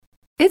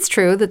It's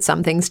true that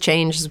some things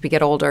change as we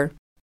get older.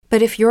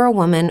 But if you're a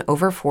woman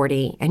over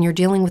 40 and you're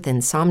dealing with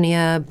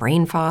insomnia,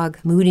 brain fog,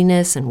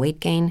 moodiness, and weight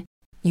gain,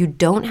 you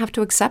don't have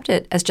to accept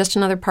it as just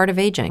another part of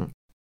aging.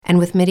 And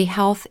with MIDI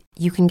Health,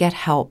 you can get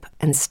help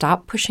and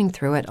stop pushing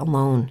through it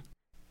alone.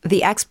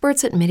 The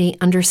experts at MIDI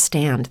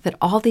understand that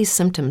all these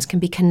symptoms can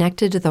be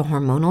connected to the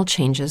hormonal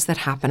changes that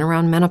happen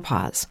around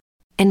menopause,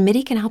 and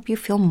MIDI can help you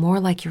feel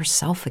more like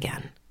yourself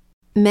again.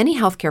 Many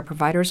healthcare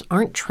providers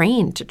aren't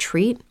trained to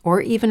treat or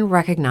even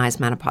recognize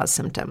menopause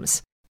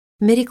symptoms.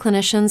 MIDI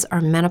clinicians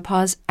are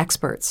menopause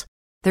experts.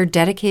 They're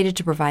dedicated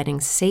to providing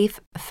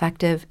safe,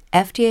 effective,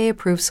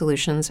 FDA-approved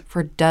solutions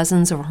for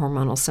dozens of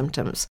hormonal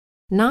symptoms,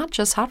 not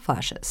just hot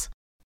flashes.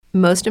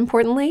 Most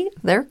importantly,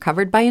 they're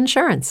covered by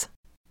insurance.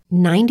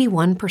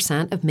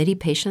 91% of MIDI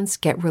patients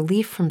get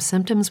relief from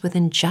symptoms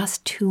within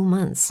just 2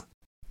 months.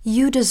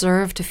 You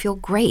deserve to feel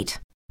great.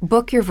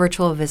 Book your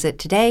virtual visit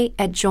today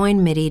at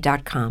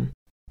joinmidi.com.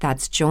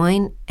 That's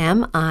joinmidi.com.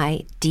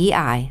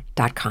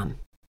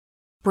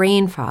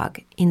 Brain fog,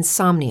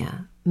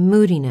 insomnia,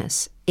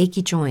 moodiness,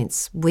 achy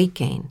joints, weight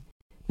gain.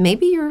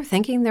 Maybe you're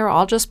thinking they're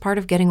all just part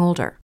of getting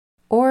older,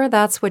 or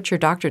that's what your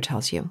doctor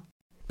tells you.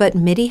 But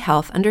MIDI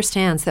Health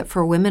understands that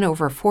for women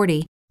over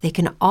 40, they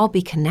can all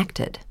be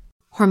connected.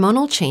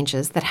 Hormonal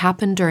changes that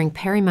happen during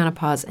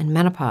perimenopause and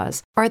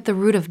menopause are at the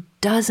root of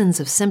dozens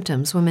of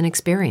symptoms women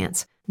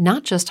experience,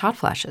 not just hot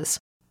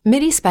flashes.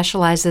 MIDI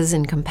specializes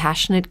in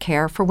compassionate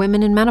care for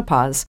women in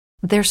menopause.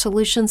 Their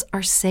solutions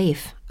are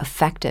safe,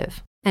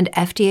 effective, and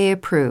FDA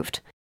approved.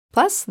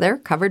 Plus, they're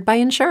covered by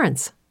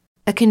insurance.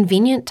 A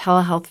convenient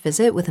telehealth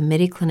visit with a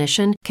MIDI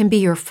clinician can be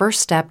your first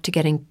step to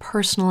getting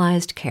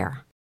personalized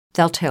care.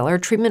 They'll tailor a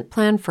treatment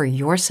plan for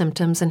your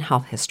symptoms and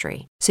health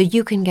history, so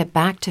you can get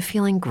back to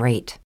feeling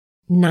great.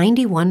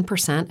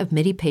 91% of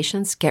MIDI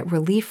patients get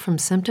relief from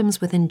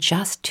symptoms within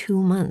just 2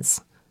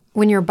 months.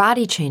 When your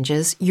body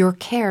changes, your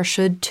care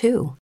should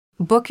too.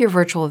 Book your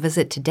virtual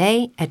visit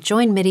today at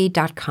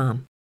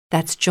joinmidi.com.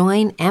 That's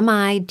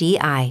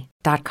joinmidi.com.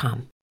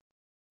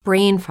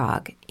 Brain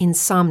fog,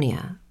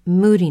 insomnia,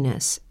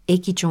 moodiness,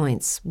 achy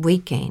joints,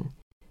 weight gain.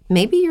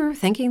 Maybe you're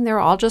thinking they're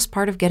all just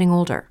part of getting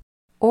older,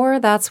 or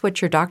that's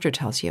what your doctor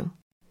tells you.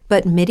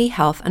 But MIDI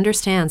Health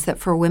understands that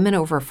for women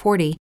over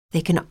 40,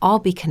 they can all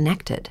be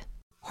connected.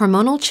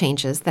 Hormonal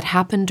changes that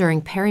happen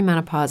during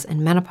perimenopause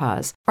and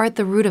menopause are at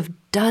the root of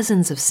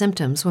dozens of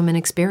symptoms women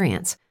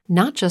experience,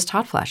 not just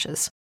hot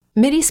flashes.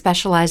 MIDI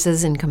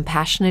specializes in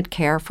compassionate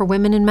care for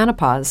women in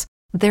menopause.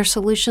 Their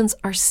solutions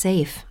are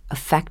safe,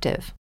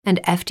 effective, and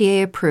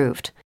FDA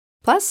approved.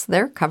 Plus,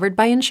 they're covered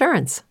by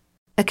insurance.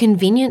 A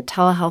convenient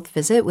telehealth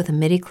visit with a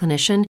MIDI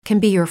clinician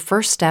can be your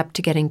first step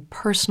to getting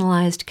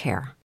personalized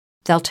care.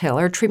 They'll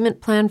tailor a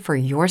treatment plan for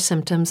your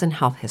symptoms and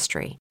health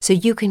history, so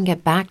you can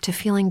get back to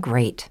feeling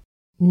great.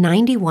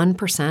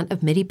 91%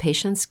 of MIDI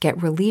patients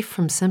get relief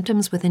from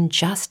symptoms within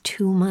just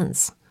 2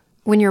 months.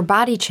 When your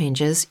body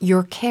changes,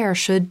 your care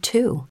should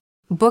too.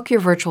 Book your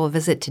virtual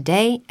visit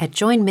today at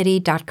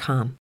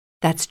joinmidi.com.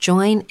 That's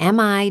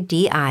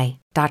joinmidi.com.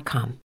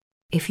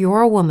 If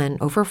you're a woman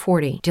over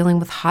 40 dealing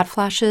with hot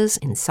flashes,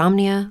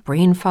 insomnia,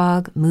 brain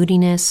fog,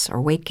 moodiness,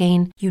 or weight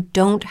gain, you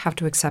don't have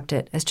to accept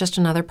it as just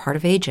another part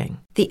of aging.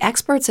 The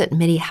experts at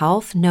MIDI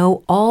Health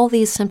know all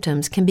these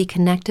symptoms can be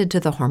connected to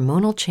the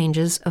hormonal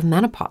changes of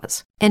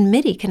menopause, and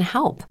MIDI can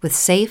help with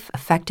safe,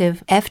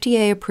 effective,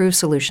 FDA-approved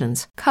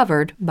solutions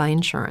covered by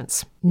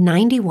insurance.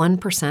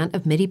 91%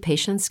 of MIDI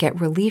patients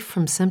get relief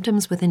from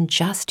symptoms within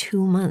just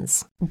 2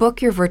 months.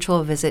 Book your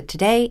virtual visit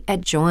today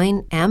at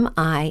joinmidi.com.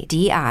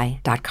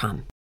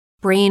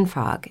 Brain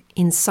fog,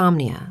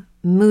 insomnia,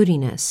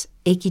 moodiness,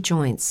 achy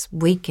joints,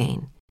 weight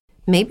gain.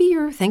 Maybe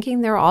you're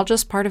thinking they're all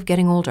just part of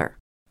getting older,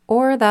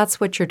 or that's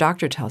what your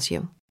doctor tells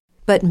you.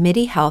 But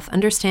MIDI Health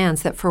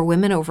understands that for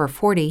women over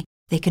 40,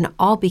 they can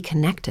all be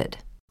connected.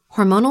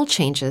 Hormonal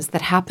changes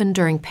that happen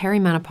during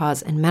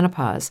perimenopause and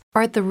menopause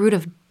are at the root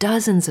of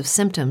dozens of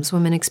symptoms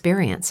women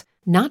experience,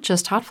 not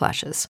just hot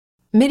flashes.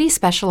 MIDI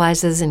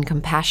specializes in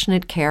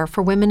compassionate care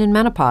for women in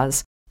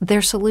menopause.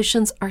 Their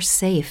solutions are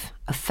safe,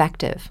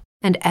 effective,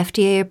 and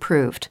FDA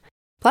approved.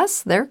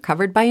 Plus, they're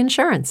covered by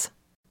insurance.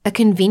 A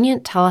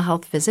convenient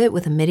telehealth visit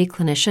with a MIDI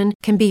clinician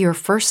can be your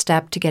first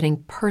step to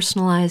getting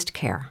personalized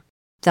care.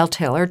 They'll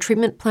tailor a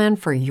treatment plan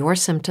for your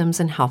symptoms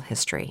and health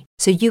history,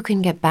 so you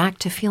can get back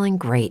to feeling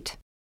great.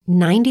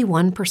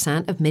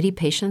 91% of MIDI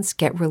patients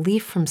get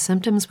relief from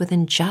symptoms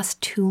within just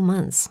 2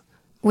 months.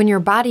 When your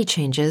body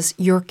changes,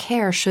 your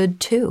care should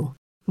too.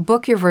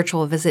 Book your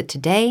virtual visit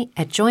today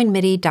at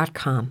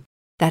joinmidi.com.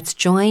 That's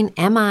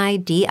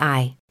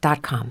joinmidi.com.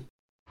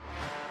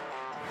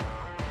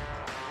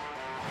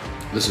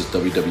 This is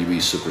WWE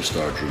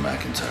superstar Drew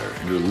McIntyre,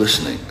 and you're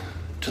listening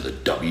to the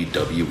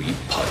WWE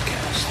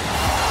Podcast.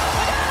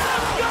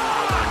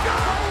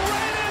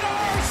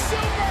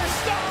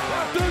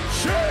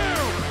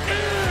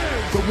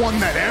 The one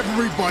that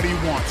everybody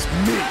wants,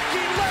 me.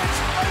 Becky Lynch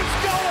is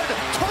going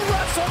to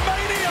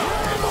WrestleMania.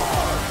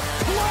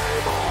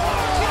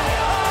 Claymore!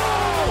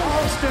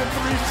 Austin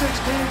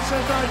 316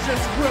 says I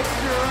just whipped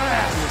your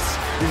ass.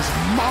 This is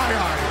my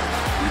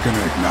iron. You're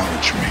gonna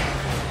acknowledge me.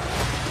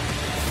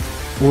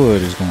 What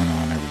is going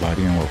on,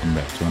 everybody, and welcome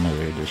back to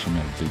another edition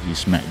of the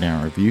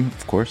SmackDown Review.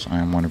 Of course, I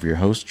am one of your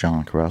hosts,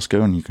 John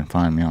Carrasco, and you can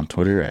find me on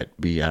Twitter at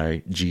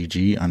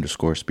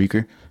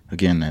BIGG_speaker.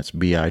 Again, that's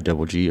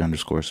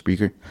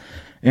BIGG_speaker.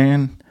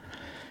 And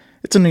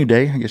it's a new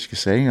day, I guess you could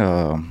say.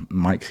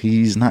 Mike,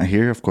 he's not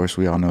here. Of course,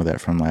 we all know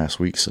that from last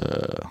week's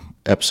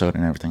episode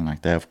and everything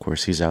like that. Of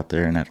course, he's out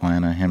there in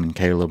Atlanta, him and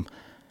Caleb,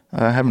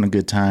 having a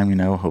good time,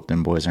 Hope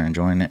them boys are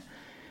enjoying it.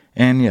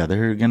 And yeah,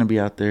 they're going to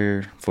be out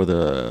there for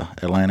the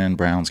Atlanta and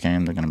Browns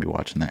game. They're going to be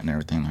watching that and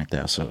everything like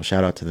that. So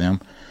shout out to them.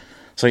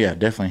 So yeah,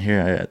 definitely here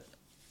at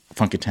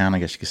Funky Town, I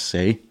guess you could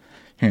say,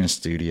 here in the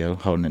studio,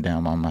 holding it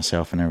down by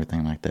myself and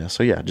everything like that.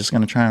 So yeah, just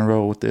going to try and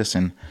roll with this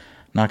and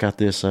knock out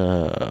this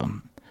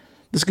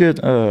this good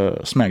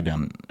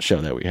SmackDown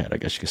show that we had, I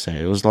guess you could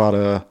say. It was a lot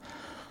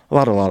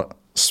of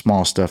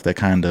small stuff that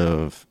kind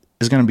of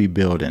is going to be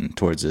building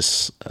towards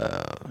this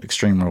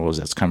Extreme Rules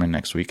that's coming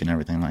next week and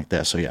everything like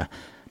that. So yeah,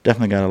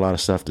 definitely got a lot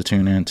of stuff to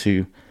tune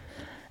into.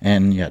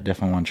 And yeah,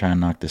 definitely want to try and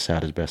knock this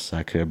out as best as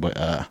I could. But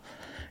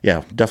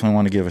yeah, definitely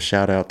want to give a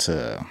shout out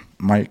to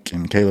Mike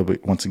and Caleb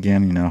once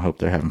again. Hope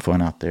they're having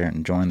fun out there and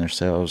enjoying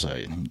themselves.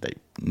 They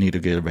need a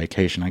good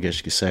vacation, I guess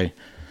you could say.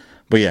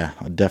 But yeah,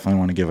 I definitely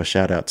want to give a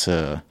shout out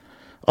to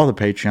all the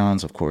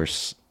Patreons, of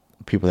course,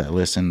 people that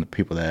listen, the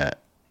people that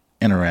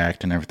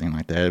interact and everything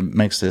like that. It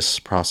makes this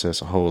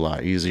process a whole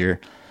lot easier.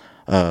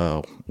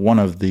 One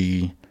of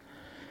the,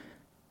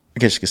 I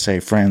guess you could say,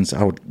 friends,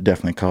 I would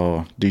definitely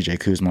call DJ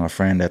Kuzma a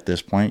friend at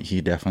this point.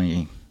 He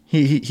definitely,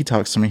 he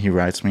talks to me, he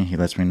writes me, he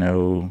lets me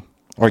know,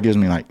 or gives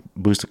me like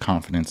boost of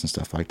confidence and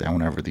stuff like that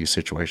whenever these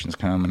situations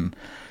come. And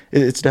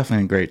it's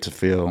definitely great to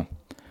feel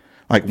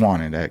like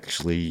wanted,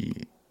 actually,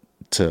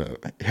 to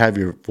have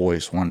your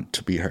voice want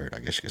to be heard, I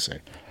guess you could say.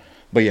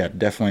 But yeah,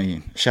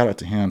 definitely shout out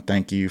to him.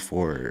 Thank you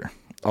for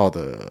all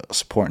the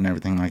support and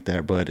everything like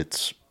that. But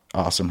it's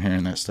awesome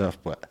hearing that stuff.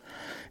 But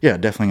yeah,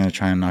 definitely going to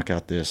try and knock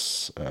out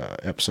this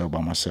episode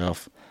by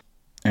myself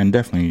and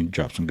definitely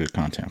drop some good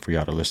content for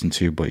y'all to listen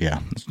to. But yeah,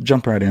 let's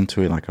jump right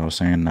into it. Like I was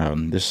saying,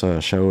 this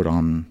showed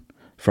on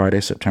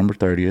Friday, September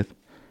 30th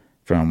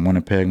from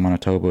Winnipeg,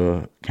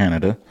 Manitoba,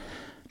 Canada.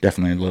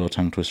 Definitely a little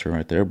tongue twister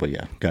right there, but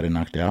yeah, got it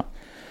knocked out.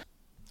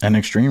 And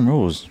Extreme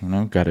Rules,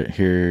 got it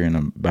here in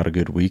about a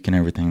good week and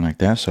everything like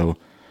that. So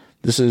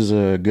this is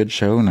a good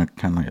show, and I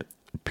kind of like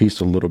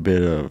pieced a little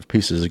bit of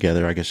pieces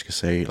together, I guess you could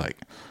say, like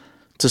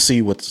to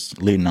see what's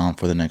leading on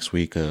for the next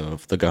week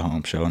of the Go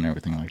Home show and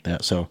everything like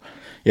that. So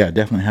yeah,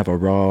 definitely have a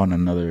Raw and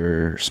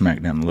another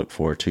SmackDown to look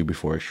forward to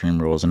before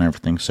Extreme Rules and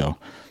everything. So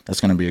that's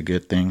going to be a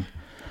good thing.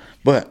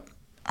 But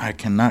I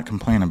cannot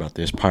complain about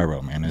this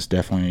pyro, man. It's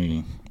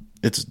definitely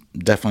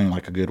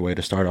like a good way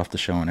to start off the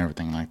show and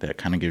everything like that.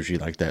 Kind of gives you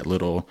like that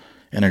little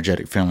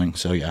energetic feeling.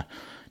 So yeah,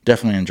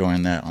 definitely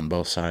enjoying that on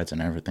both sides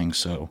and everything.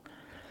 So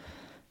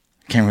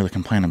can't really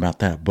complain about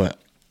that.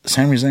 But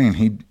Sami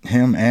Zayn,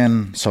 him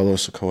and Solo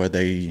Sikoa,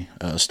 they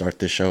start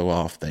this show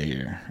off.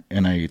 They're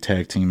in a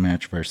tag team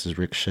match versus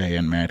Ricochet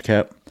and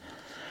Madcap.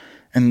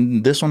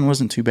 And this one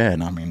wasn't too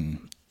bad. I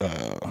mean,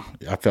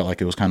 I felt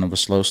like it was kind of a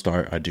slow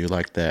start. I do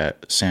like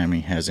that Sami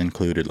has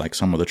included like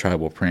some of the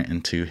tribal print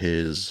into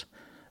his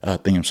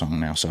theme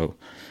song now, so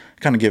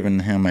kind of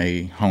giving him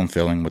a home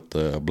feeling with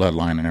the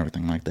bloodline and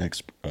everything like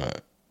that,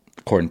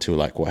 according to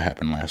like what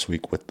happened last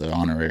week with the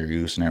honorary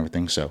use and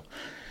everything. So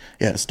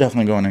yeah, it's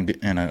definitely going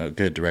in a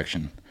good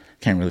direction.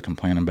 Can't really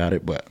complain about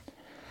it, but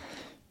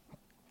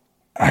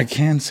I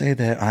can say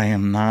that I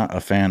am not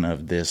a fan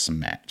of this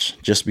match,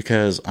 just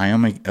because I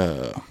am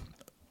a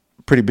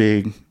pretty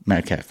big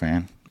Madcap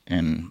fan,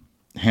 and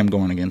him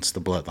going against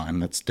the bloodline,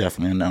 that's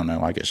definitely a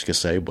no-no, I guess you could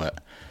say.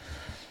 But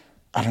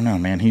I don't know,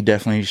 man. He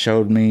definitely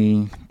showed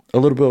me a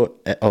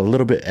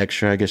little bit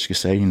extra, I guess you could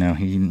say. He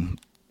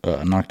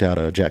knocked out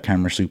a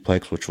jackhammer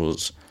suplex, which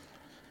was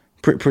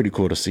pretty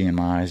cool to see in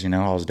my eyes.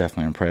 I was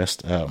definitely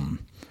impressed.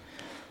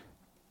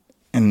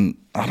 And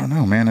I don't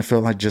know, man. I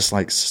felt like just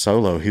like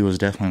Solo, he was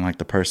definitely like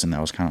the person that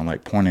was kind of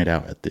like pointed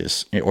out at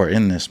this, or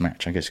in this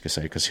match, I guess you could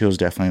say, because he was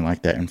definitely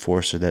like that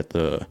enforcer that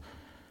the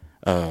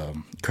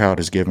crowd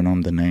is giving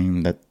him the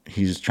name that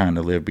he's trying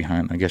to live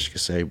behind, I guess you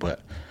could say.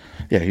 But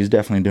yeah, he's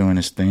definitely doing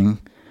his thing.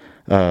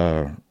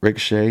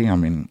 Ricochet, I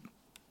mean,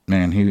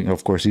 man,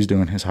 he's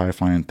doing his high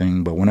flying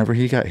thing, but whenever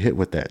he got hit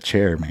with that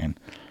chair, man,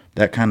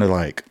 that kind of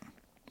like,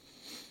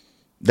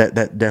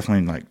 that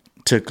definitely like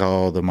took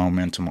all the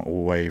momentum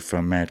away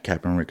from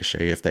Madcap and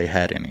Ricochet, if they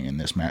had any in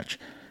this match.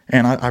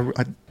 And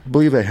I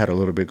believe they had a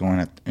little bit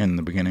going in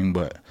the beginning,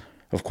 but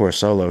of course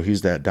Solo,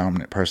 he's that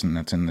dominant person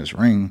that's in this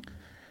ring,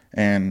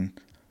 and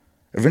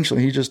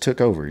eventually he just took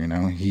over.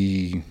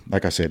 He,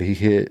 like I said, he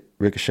hit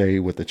Ricochet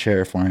with the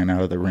chair flying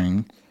out of the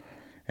ring,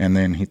 and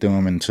then he threw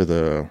him into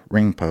the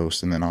ring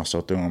post, and then also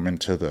threw him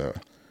into the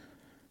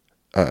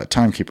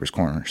timekeeper's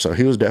corner. So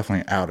he was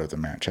definitely out of the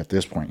match at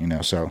this point.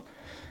 So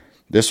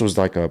this was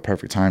like a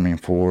perfect timing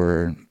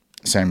for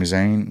Sami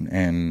Zayn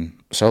and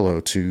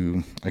Solo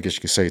to, I guess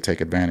you could say,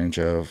 take advantage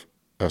of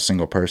a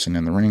single person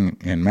in the ring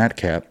in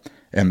Madcap,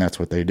 and that's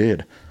what they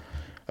did.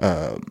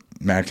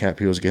 Madcap,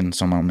 he was getting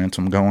some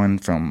momentum going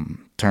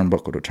from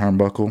turnbuckle to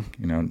turnbuckle,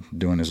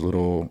 doing his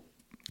little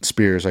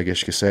spears, I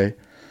guess you could say.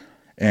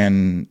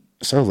 And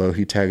Solo,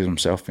 he tags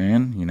himself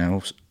in,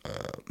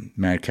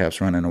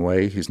 Madcap's running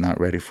away. He's not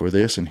ready for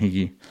this. And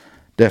he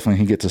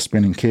gets a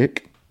spinning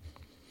kick.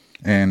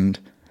 And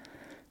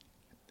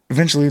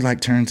eventually,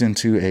 turns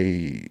into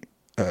a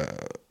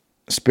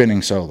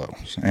spinning Solo.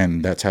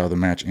 And that's how the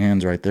match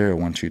ends right there.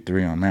 1, 2,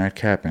 3 on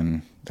Madcap.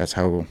 And that's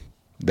how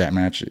that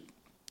match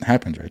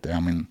happens right there. I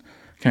mean,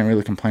 can't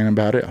really complain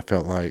about it. I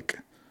felt like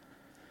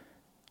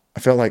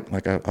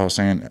I was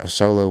saying,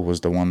 Solo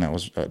was the one that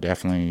was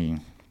definitely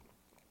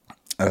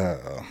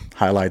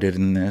highlighted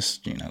in this,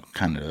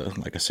 kind of,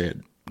 like I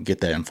said,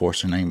 get that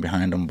enforcer name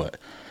behind him. But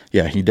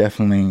yeah, he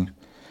definitely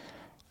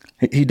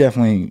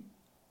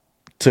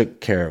took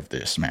care of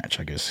this match,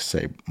 I guess,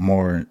 say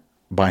more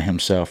by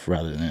himself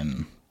rather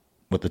than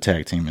with the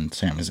tag team and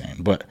Sami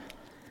Zayn. But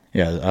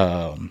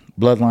yeah,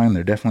 Bloodline,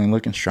 they're definitely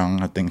looking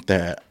strong. I think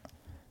that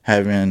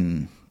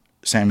having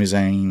Sami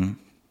Zayn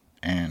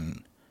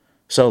and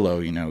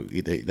Solo,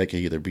 they could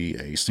either be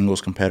a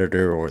singles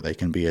competitor or they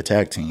can be a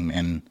tag team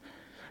and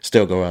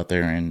still go out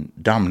there and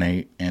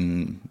dominate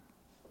in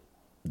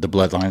the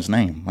Bloodline's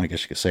name, I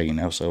guess you could say,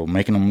 so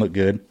making them look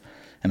good.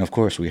 And of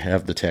course, we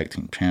have the tag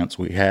team champs,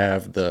 we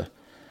have the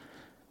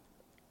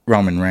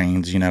Roman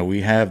Reigns,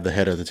 we have the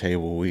head of the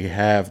table, we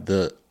have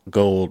the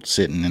gold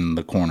sitting in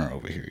the corner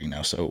over here,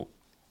 so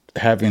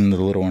having the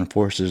little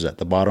enforcers at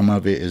the bottom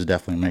of it is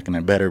definitely making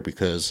it better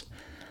because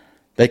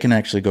they can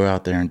actually go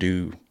out there and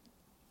do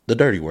the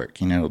dirty work.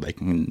 They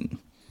can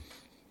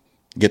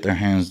get their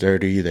hands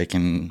dirty. They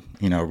can,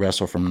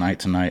 wrestle from night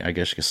to night, I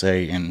guess you could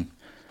say, and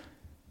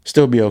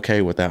still be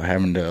okay without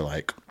having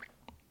to,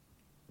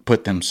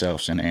 put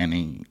themselves in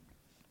any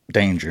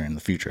danger in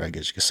the future, I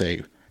guess you could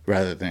say,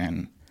 rather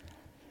than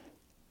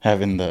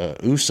having the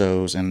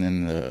Usos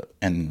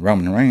and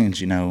Roman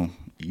Reigns,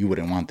 you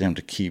wouldn't want them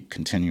to keep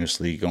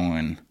continuously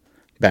going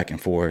back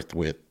and forth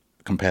with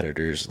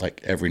competitors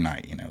every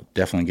night.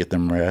 Definitely get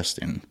them rest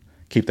and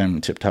keep them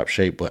in tip-top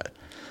shape. But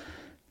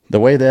the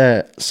way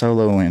that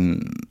Solo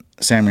and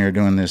Sami are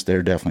doing this,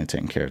 they're definitely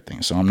taking care of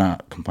things. So I'm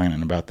not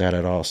complaining about that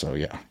at all. So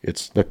yeah,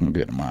 it's looking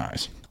good in my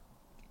eyes.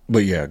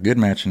 But yeah, good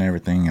match and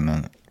everything. And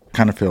I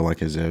kind of feel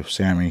like as if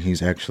Sami,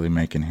 he's actually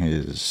making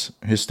his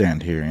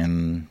stand here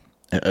and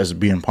as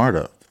being part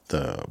of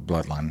the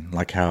Bloodline.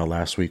 Like how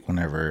last week,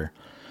 whenever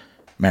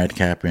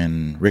Madcap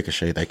and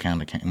Ricochet, they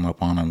kind of came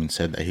up on him and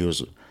said that he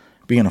was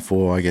being a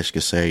fool, I guess you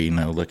could say,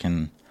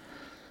 looking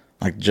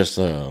like just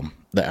the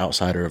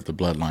outsider of the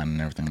Bloodline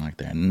and everything like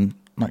that. And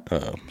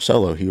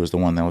Solo, he was the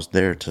one that was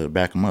there to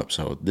back him up.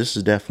 So this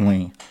is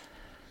definitely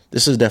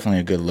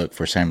a good look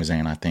for Sami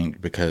Zayn, I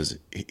think, because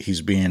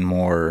he's being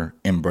more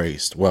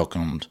embraced,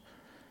 welcomed,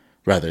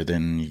 rather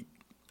than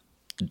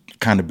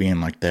kind of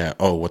being like that,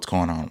 oh, what's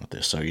going on with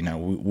this? So,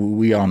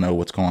 we all know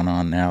what's going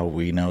on now.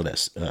 We know that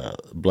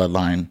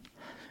Bloodline,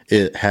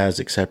 it has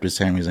accepted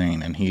Sami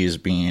Zayn, and he is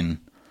being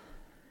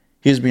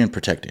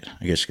protected,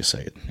 I guess you could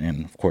say it.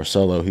 And of course,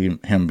 Solo,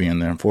 him being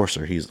the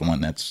enforcer, he's the one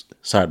that's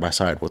side by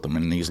side with him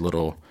in these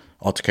little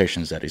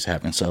altercations that he's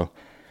having. So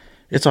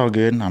it's all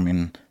good. I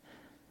mean,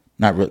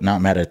 not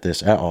mad at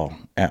this at all.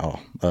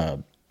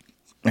 And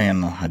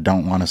I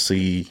don't want to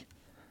see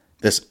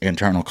this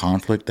internal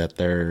conflict that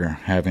they're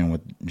having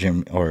with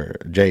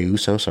Jey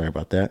Uso. Sorry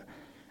about that.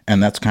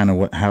 And that's kind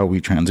of how we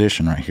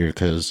transition right here,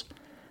 because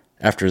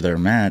after their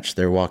match,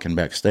 they're walking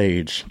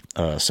backstage,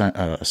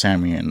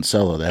 Sami and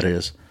Solo, that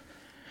is.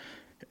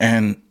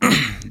 And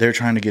they're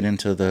trying to get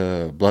into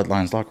the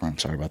Bloodline's locker room.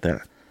 Sorry about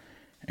that.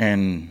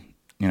 And,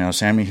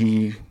 Sami,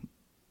 he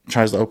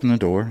tries to open the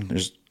door.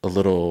 There's a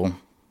little,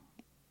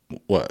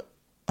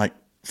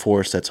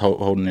 force that's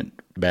holding it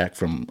back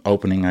from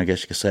opening, I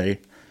guess you could say.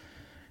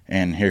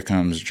 And here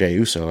comes Jey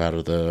Uso out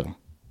of the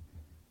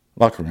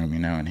locker room,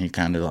 and he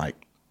kind of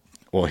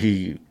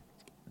he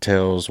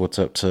tells what's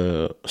up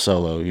to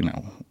Solo,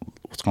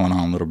 what's going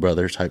on, little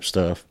brother type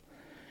stuff.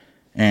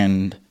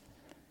 And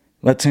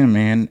lets him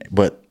in,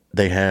 but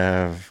they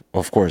have,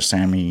 of course,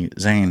 Sami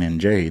Zayn and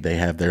Jey, they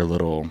have their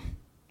little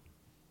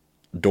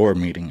door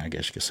meeting, I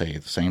guess you could say.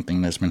 The same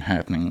thing that's been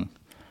happening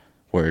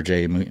where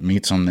Jey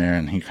meets him there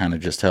and he kind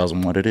of just tells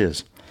him what it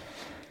is.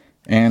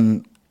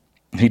 And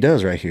he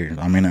does right here.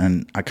 I mean,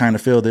 and I kind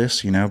of feel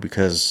this,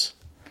 because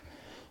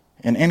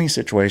in any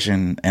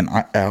situation, an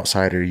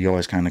outsider, you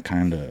always kind of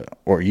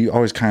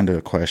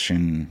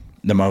question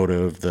the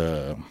motive,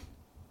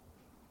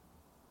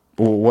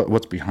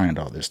 what's behind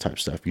all this type of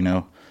stuff,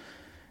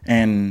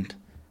 And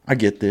I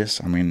get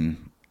this. I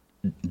mean,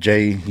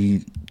 Jey,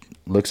 he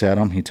looks at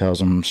him. He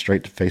tells him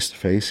straight to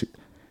face.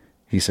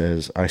 He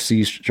says, I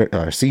see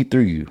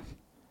through you.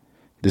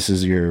 This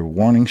is your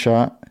warning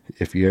shot.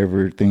 If you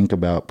ever think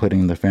about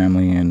putting the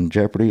family in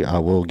jeopardy, I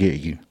will get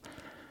you.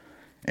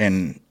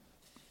 And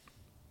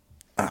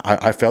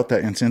I felt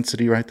that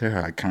intensity right there.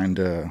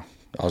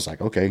 I was like,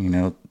 okay,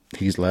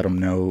 he's let him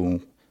know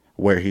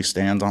where he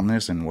stands on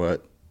this and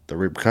what the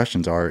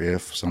repercussions are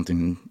if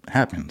something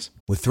happens.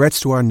 With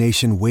threats to our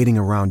nation waiting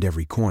around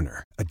every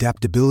corner,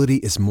 adaptability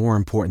is more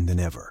important than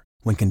ever.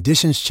 When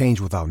conditions change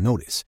without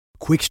notice,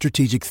 quick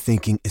strategic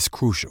thinking is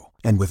crucial.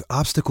 And with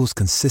obstacles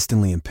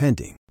consistently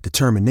impending,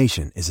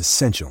 determination is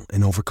essential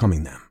in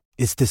overcoming them.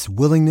 It's this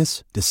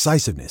willingness,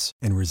 decisiveness,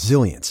 and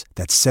resilience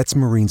that sets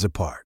Marines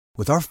apart.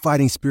 With our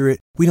fighting spirit,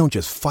 we don't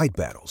just fight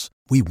battles,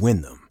 we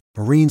win them.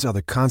 Marines are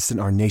the constant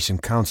our nation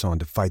counts on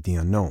to fight the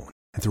unknown.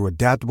 And through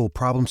adaptable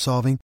problem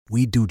solving,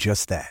 we do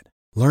just that.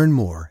 Learn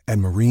more at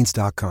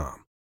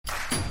marines.com.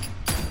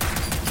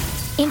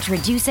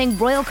 Introducing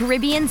Royal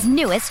Caribbean's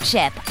newest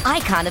ship,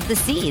 Icon of the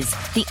Seas,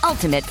 the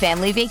ultimate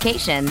family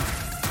vacation.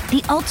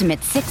 The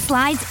ultimate 6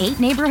 slides, 8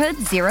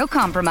 neighborhoods, 0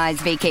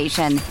 compromise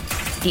vacation.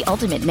 The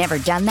ultimate never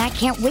done that,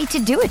 can't wait to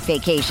do it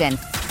vacation.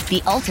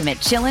 The ultimate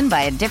chillin'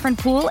 by a different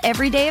pool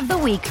every day of the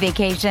week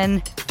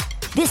vacation.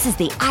 This is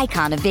the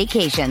Icon of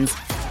Vacations.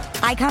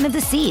 Icon of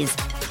the Seas.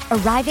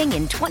 Arriving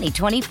in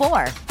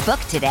 2024. Book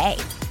today.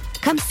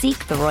 Come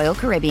seek the Royal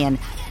Caribbean.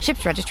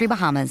 Ships Registry,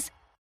 Bahamas.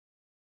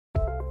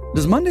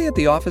 Does Monday at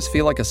the office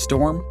feel like a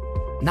storm?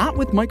 Not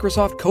with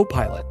Microsoft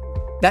Copilot.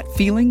 That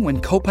feeling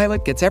when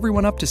Copilot gets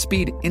everyone up to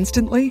speed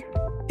instantly?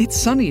 It's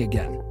sunny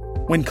again.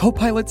 When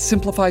Copilot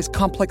simplifies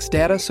complex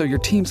data so your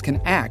teams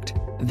can act,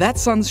 that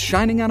sun's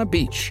shining on a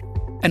beach.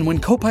 And when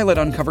Copilot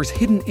uncovers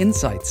hidden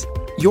insights,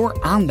 you're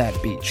on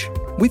that beach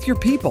with your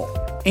people,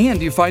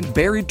 and you find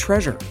buried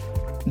treasure.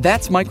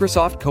 That's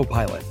Microsoft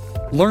Copilot.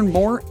 Learn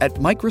more at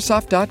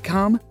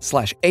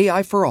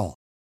Microsoft.com/AI for all.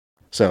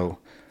 So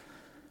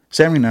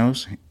Sami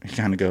knows. He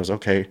kind of goes,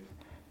 okay.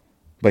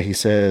 But he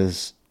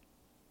says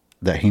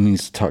that he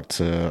needs to talk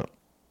to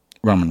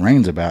Roman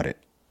Reigns about it.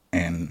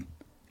 And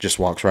just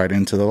walks right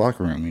into the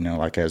locker room,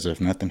 like as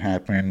if nothing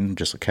happened.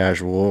 Just a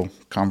casual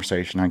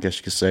conversation, I guess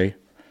you could say.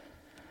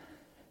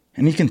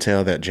 And you can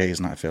tell that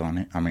Jay's not feeling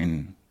it.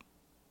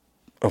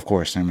 Of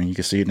course, you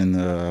can see it in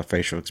the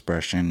facial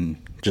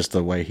expression, just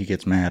the way he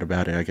gets mad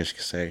about it, I guess you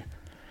could say.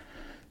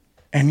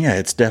 And yeah,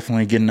 it's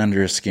definitely getting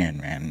under his skin,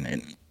 man.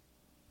 And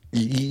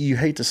you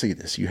hate to see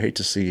this. You hate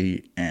to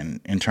see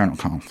an internal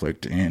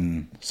conflict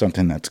in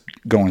something that's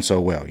going so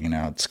well.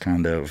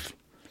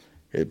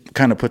 It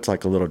kind of puts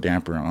like a little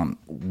damper on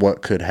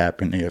what could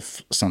happen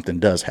if something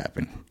does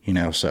happen,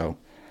 So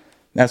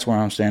that's where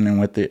I'm standing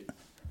with it.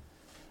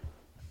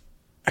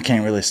 I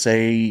can't really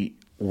say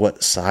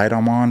what side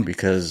I'm on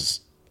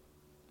because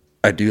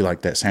I do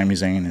like that Sami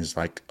Zayn is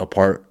like a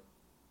part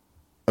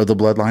of the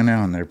bloodline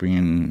now and they're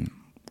being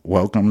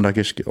welcomed, I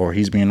guess, or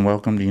he's being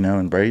welcomed,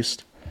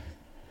 embraced.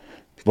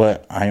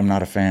 But I am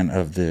not a fan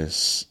of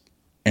this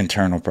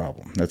internal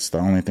problem. That's the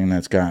only thing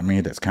that's got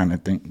me. That's kind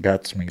of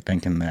got me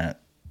thinking that,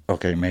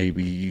 okay,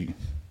 maybe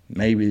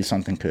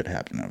something could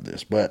happen of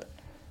this. But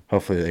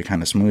hopefully they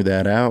kind of smooth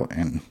that out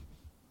and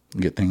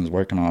get things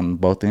working on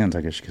both ends,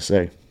 I guess you could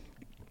say.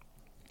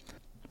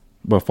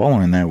 But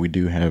following that, we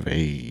do have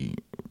a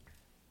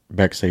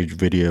backstage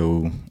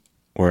video,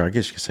 or I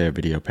guess you could say a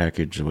video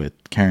package with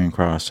Karrion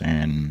Kross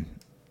and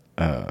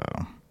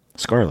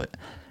Scarlett.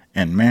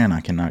 And man,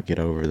 I cannot get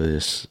over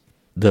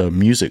the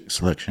music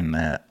selection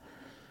that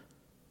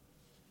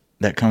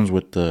comes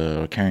with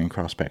the Karrion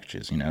Kross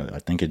packages. I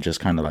think it just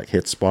kind of like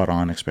hits spot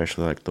on,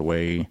 especially like the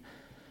way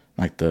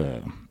like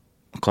the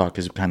clock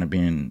is kind of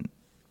being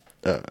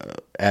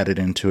added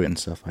into it and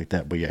stuff like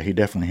that. But yeah, he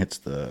definitely hits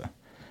the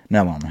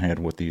nail on the head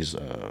with these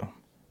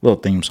little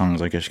theme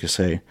songs, I guess you could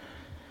say.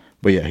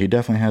 But yeah, he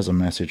definitely has a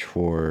message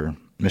for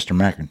Mr.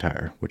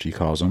 McIntyre, which he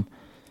calls him.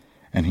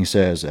 And he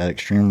says, at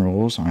Extreme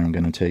Rules, I am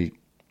going to take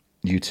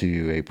you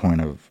to a point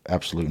of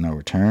absolute no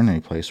return,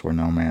 a place where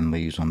no man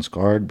leaves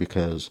unscarred,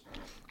 because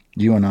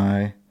you and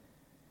I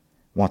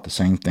want the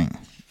same thing,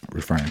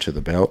 referring to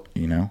the belt,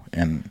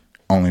 and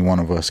only one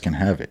of us can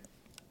have it.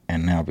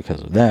 And now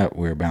because of that,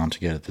 we're bound to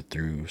get it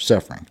through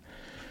suffering.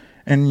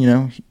 And,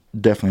 he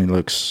definitely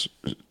looks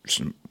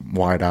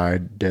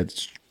wide-eyed, dead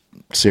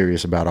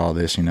serious about all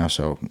this,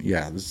 So,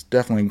 yeah, it's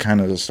definitely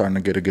kind of starting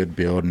to get a good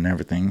build and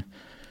everything.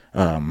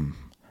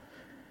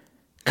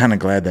 Kind of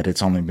glad that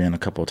it's only been a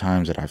couple of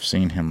times that I've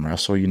seen him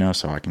wrestle,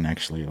 so I can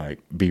actually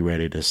be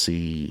ready to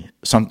see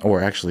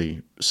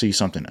see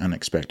something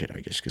unexpected,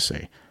 I guess you could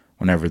say,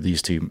 whenever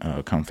these two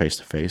come face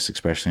to face,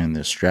 especially in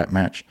this strap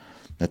match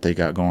that they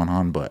got going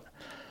on. But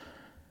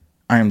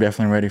I am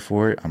definitely ready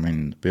for it.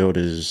 The build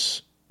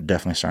is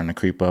definitely starting to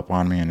creep up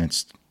on me, and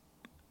it's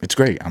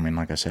great.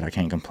 Like I said, I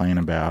can't complain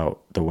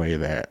about the way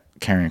that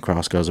Karrion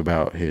Kross goes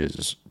about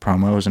his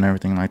promos and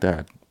everything like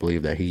that. I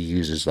believe that he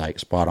uses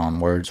spot on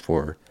words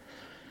for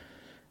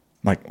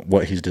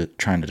what he's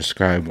trying to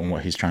describe and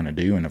what he's trying to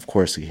do. And of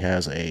course he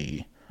has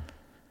a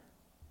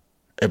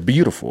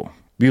beautiful,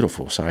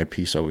 beautiful side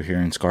piece over here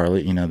in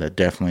Scarlett, that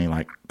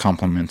definitely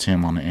compliments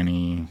him on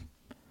any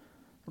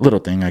little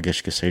thing, I guess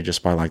you could say,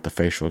 just by the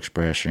facial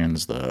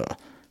expressions, the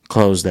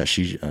clothes that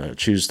she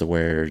chooses to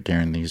wear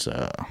during these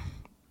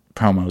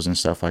promos and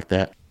stuff like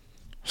that.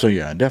 So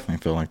yeah, I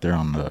definitely feel like they're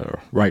on the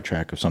right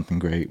track of something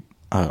great.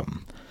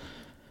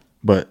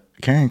 But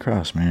Karrion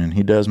Kross, man,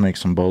 he does make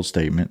some bold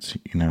statements,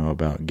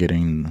 about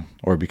getting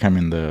or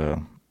becoming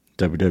the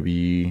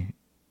WWE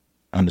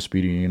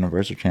Undisputed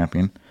Universal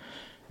Champion,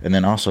 and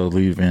then also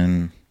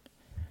leaving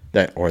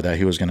that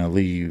he was going to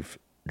leave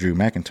Drew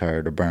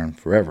McIntyre to burn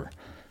forever.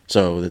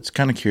 So it's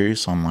kind of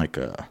curious on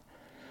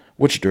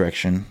which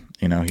direction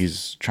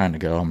he's trying to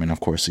go. I mean, of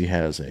course, he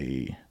has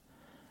a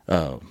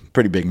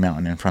pretty big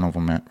mountain in front of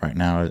him right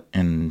now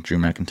in Drew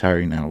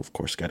McIntyre. Of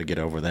course, got to get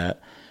over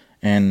that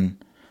and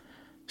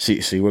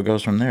see what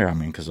goes from there. I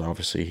mean, because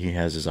obviously he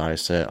has his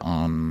eyes set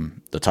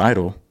on the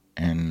title,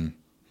 and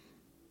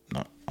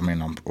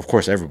of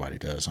course everybody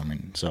does.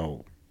 Him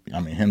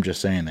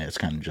just saying that, it's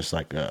kind of just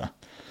like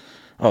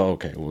oh,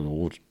 okay,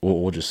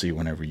 we'll just see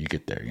whenever you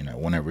get there,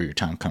 whenever your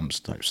time comes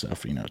type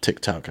stuff,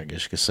 TikTok, I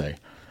guess you could say.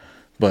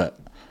 But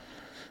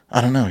I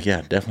don't know.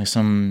 Yeah, definitely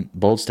some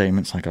bold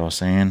statements, like I was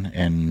saying.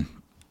 And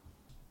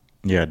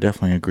yeah,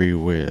 definitely agree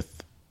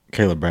with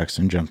Caleb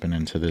Braxton jumping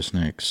into this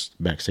next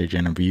backstage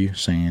interview,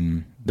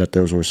 saying that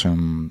those were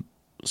some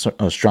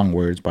strong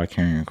words by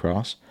Karrion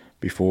Kross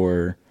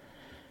before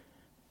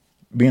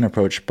being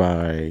approached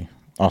by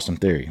Austin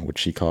Theory,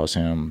 which he calls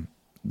him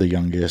the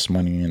youngest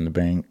Money in the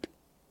Bank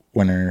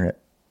winner.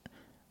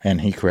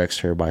 And he corrects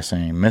her by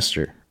saying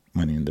Mr.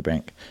 Money in the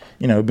Bank,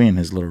 being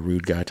his little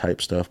rude guy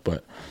type stuff.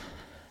 But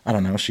I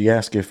don't know. She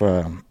asked if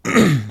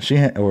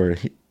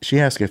she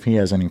asked if he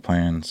has any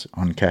plans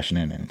on cashing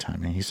in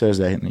anytime, and he says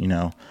that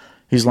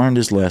he's learned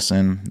his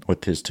lesson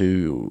with his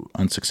two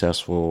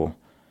unsuccessful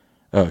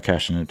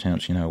cashing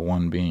attempts.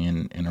 One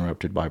being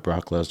interrupted by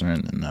Brock Lesnar,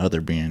 and then the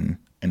other being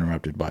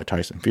interrupted by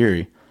Tyson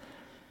Fury.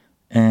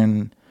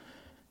 And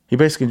he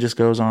basically just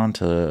goes on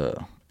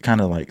to kind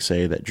of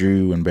say that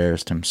Drew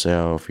embarrassed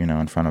himself,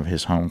 in front of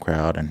his home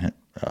crowd and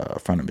in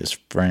front of his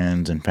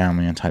friends and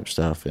family and type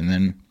stuff, and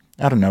then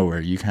out of nowhere,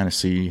 you kind of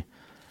see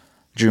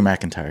Drew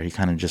McIntyre. He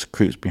kind of just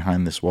creeps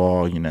behind this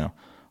wall,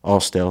 all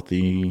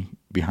stealthy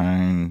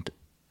behind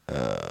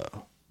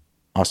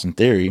Austin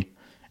Theory,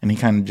 and he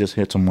kind of just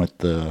hits him with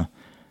the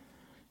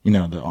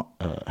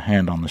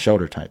hand on the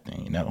shoulder type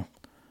thing,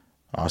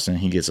 Austin,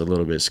 he gets a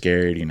little bit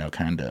scared,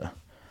 kind of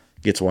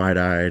gets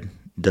wide-eyed,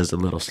 does a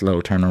little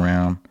slow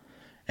turnaround,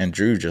 and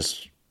Drew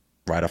just,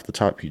 right off the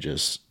top,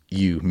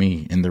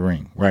 me in the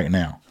ring right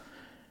now.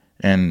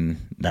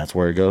 And that's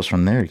where it goes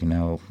from there,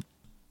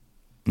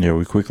 Yeah,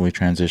 we quickly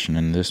transition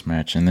in this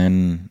match, and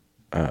then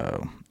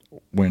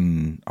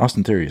when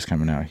Austin Theory is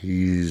coming out,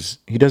 he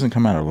doesn't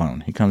come out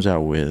alone. He comes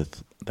out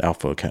with the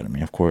Alpha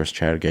Academy, of course,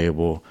 Chad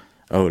Gable,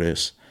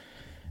 Otis,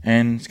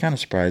 and it's kind of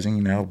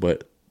surprising,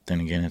 but then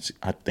again,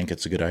 I think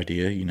it's a good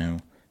idea.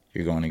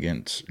 You're going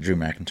against Drew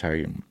McIntyre,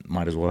 you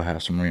might as well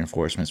have some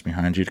reinforcements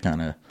behind you to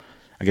kind of,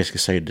 I guess you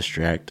could say,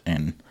 distract.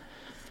 And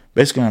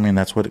basically,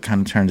 that's what it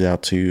kind of turns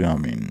out to.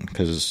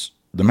 Because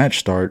the match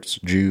starts,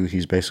 Drew,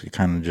 he's basically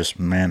kind of just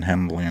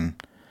manhandling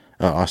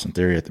Austin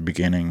Theory at the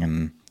beginning.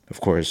 And, of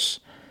course,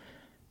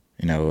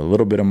 a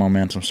little bit of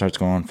momentum starts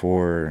going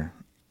for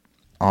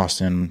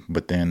Austin.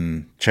 But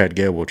then Chad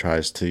Gable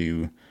tries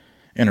to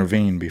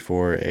intervene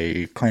before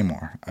a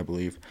Claymore, I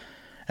believe.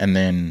 And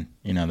then,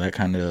 that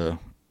kind of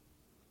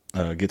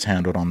gets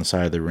handled on the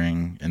side of the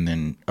ring. And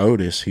then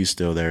Otis, he's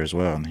still there as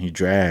well. And he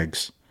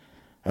drags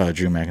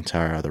Drew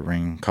McIntyre out of the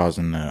ring,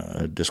 causing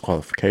a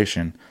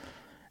disqualification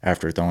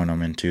after throwing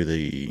him into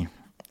the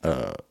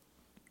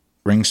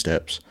ring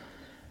steps.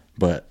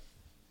 But,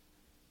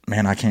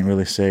 man, I can't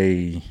really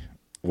say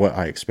what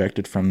I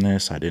expected from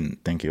this. I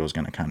didn't think it was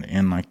going to kind of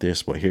end like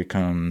this. But here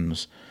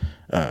comes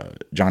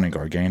Johnny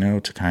Gargano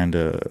to kind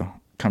of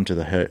come to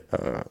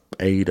the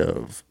aid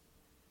of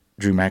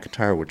Drew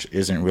McIntyre, which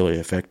isn't really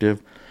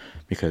effective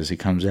because he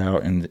comes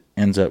out and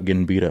ends up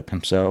getting beat up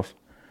himself.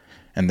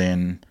 And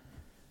then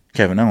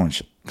Kevin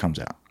Owens comes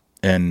out.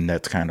 And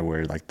that's kind of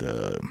where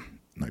the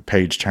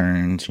page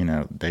turns,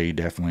 they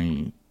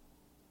definitely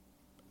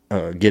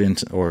get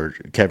into, or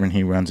Kevin,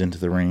 he runs into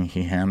the ring.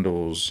 He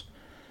handles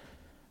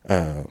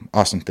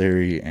Austin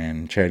Theory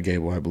and Chad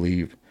Gable, I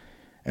believe.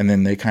 And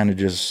then they kind of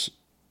just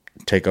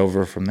take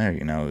over from there.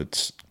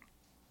 It's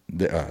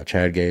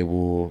Chad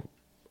Gable,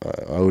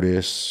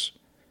 Otis,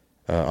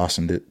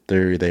 Austin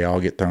Theory, they all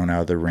get thrown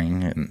out of the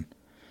ring. And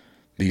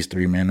these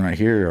three men right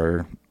here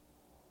are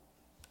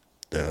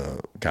the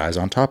guys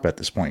on top at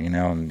this point,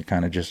 and it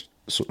kind of just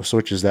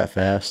switches that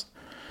fast.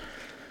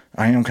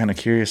 I am kind of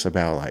curious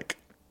about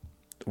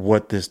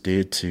what this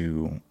did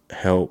to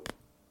help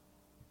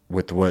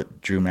with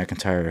what Drew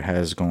McIntyre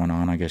has going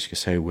on, I guess you could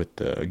say, with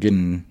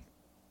getting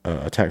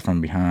attacked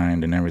from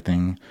behind and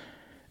everything,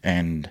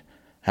 and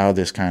how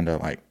this kind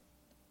of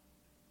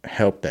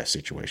helped that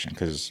situation,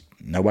 because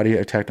nobody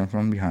attacked him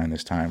from behind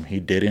this time. He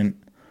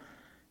didn't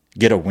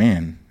get a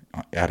win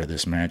out of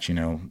this match,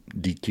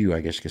 DQ, I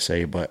guess you could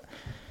say, but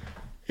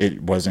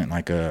it wasn't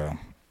like a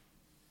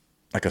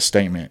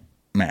statement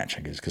match,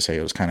 I guess you could say.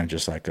 It was kind of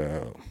just like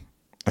a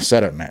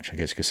setup match, I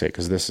guess you could say,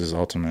 because this is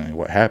ultimately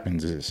what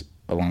happens is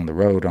along the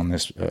road on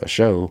this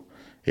show,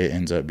 it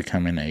ends up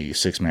becoming a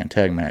 6-man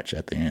tag match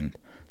at the end.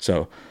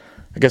 So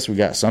I guess we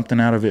got something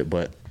out of it,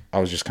 but I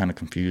was just kind of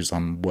confused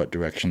on what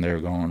direction they were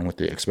going with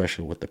it,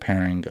 especially with the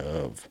pairing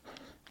of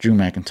Drew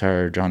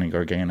McIntyre, Johnny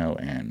Gargano,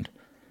 and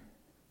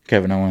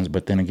Kevin Owens.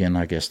 But then again,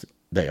 I guess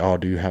they all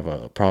do have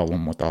a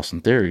problem with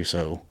Austin Theory,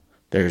 so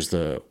there's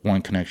the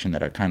one connection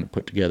that I kind of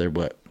put together.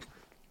 But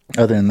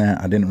other than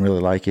that, I didn't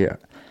really like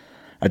it.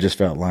 I just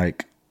felt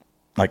like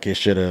it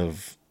should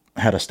have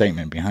had a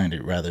statement behind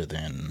it rather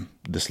than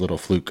this little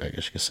fluke, I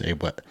guess you could say.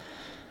 But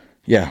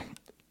yeah,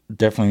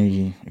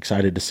 definitely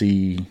excited to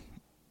see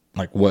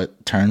like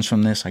what turns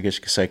from this, I guess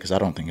you could say, because I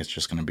don't think it's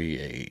just going to be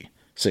a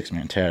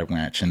 6-man tag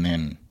match and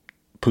then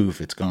poof,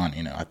 it's gone.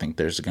 You know, I think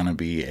there's going to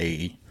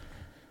be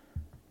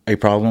a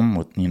problem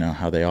with, you know,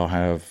 how they all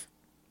have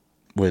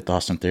with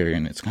Austin Theory,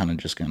 and it's kind of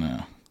just going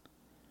to,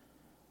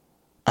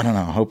 I don't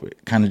know, I hope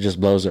it kind of just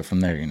blows up from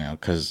there, you know,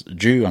 because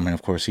Drew, I mean,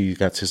 of course, he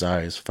got his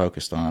eyes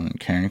focused on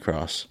Karrion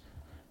Kross,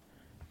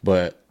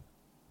 but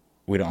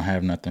we don't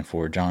have nothing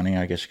for Johnny,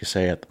 I guess you could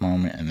say, at the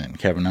moment. And then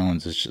Kevin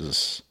Owens is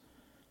just,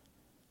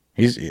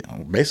 he's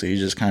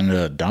just kind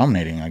of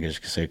dominating, I guess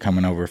you could say,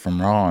 coming over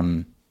from Raw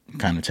and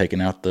kind of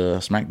taking out the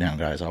SmackDown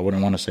guys. I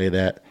wouldn't want to say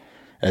that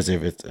as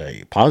if it's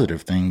a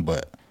positive thing,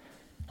 but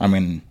I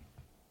mean,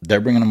 they're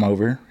bringing him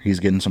over. He's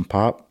getting some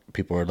pop.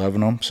 People are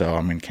loving him. So,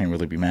 I mean, can't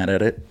really be mad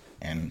at it.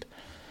 And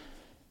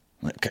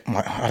like,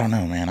 I don't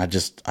know, man. I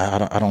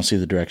don't see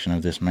the direction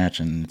of this match,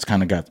 and it's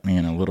kind of got me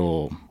in a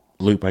little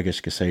loop, I guess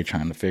you could say,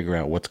 trying to figure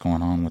out what's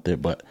going on with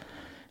it. But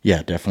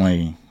yeah,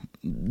 definitely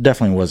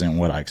wasn't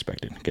what I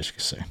expected, I guess you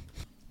could say.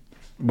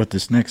 But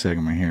this next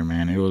segment here,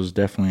 man, it was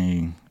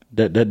definitely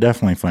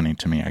funny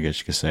to me, I guess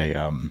you could say.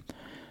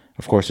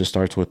 Of course, it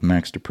starts with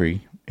Max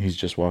Dupri. He's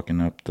just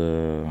walking up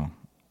the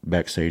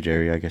backstage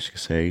area, I guess you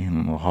could say, in a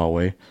little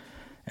hallway,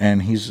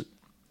 and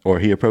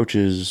he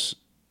approaches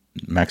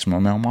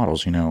Maximum Male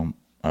Models, you know,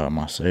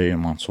 Marseille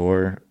and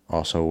Mansoor,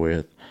 also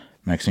with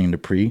Maxine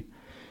Dupri,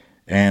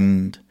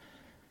 and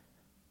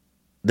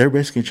they're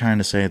basically trying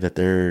to say that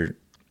they're,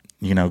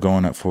 you know,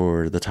 going up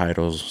for the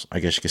titles, I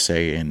guess you could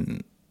say.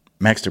 And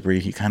Max Dupri,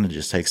 he kind of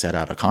just takes that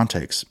out of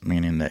context,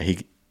 meaning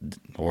that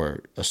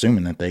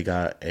assuming that they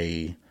got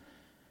a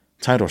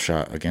title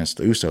shot against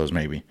the Usos,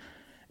 maybe,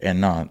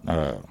 and not.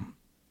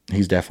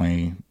 He's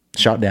definitely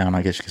shot down,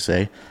 I guess you could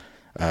say.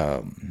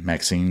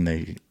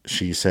 Maxine,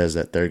 she says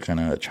that they're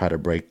gonna try to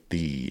break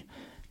the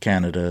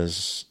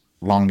Canada's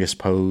longest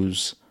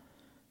pose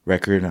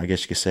record, I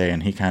guess you could say,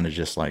 and he kind of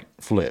just like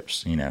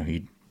flips, you know.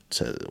 He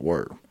says,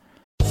 "Word."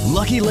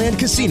 Lucky Land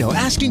Casino,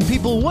 asking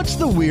people, what's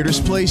the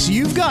weirdest place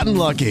you've gotten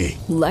lucky?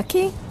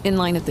 Lucky? In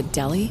line at the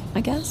deli,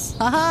 I guess?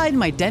 Aha, in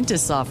my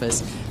dentist's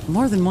office.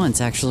 More than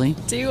once, actually.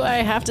 Do I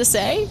have to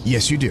say?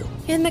 Yes, you do.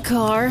 In the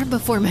car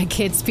before my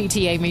kids'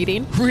 PTA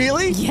meeting.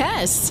 Really?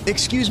 Yes.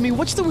 Excuse me,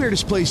 what's the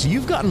weirdest place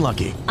you've gotten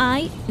lucky?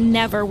 I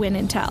never win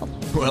and tell.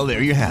 Well,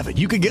 there you have it.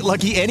 You can get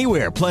lucky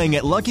anywhere, playing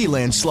at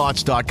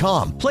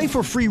LuckyLandSlots.com. Play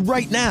for free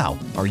right now.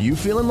 Are you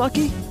feeling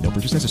lucky? No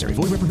purchase necessary.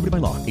 Void where prohibited by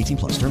law.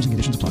 18+. Terms and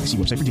conditions apply. See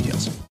website for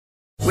details.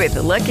 With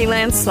the Lucky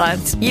Land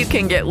Slots, you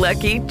can get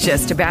lucky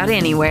just about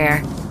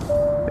anywhere.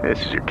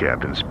 This is your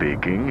captain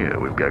speaking.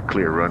 We've got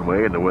clear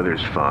runway and the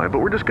weather's fine, but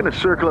we're just going to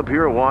circle up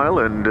here a while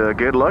and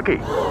get lucky.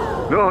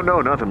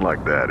 No, nothing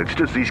like that. It's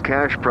just these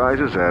cash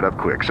prizes add up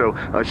quick. So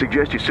I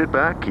suggest you sit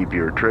back, keep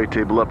your tray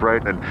table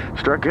upright, and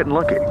start getting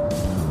lucky.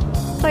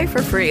 Play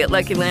for free at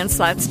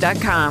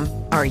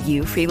LuckyLandSlots.com. Are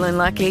you feeling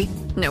lucky?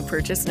 No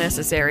purchase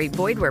necessary.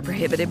 Void where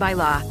prohibited by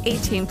law.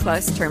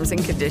 18+ terms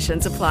and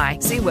conditions apply.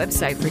 See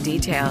website for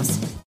details.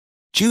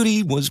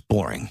 Judy was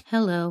boring.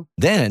 Hello.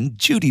 Then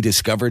Judy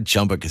discovered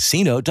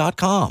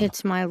ChumbaCasino.com.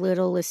 It's my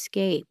little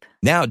escape.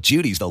 Now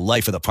Judy's the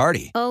life of the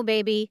party. Oh,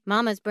 baby,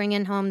 mama's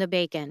bringing home the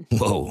bacon.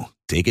 Whoa,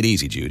 take it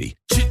easy, Judy.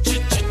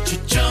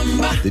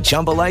 The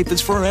Chumba life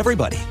is for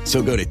everybody.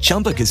 So go to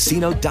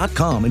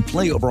ChumbaCasino.com and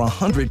play over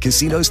 100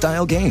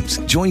 casino-style games.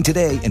 Join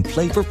today and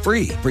play for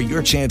free for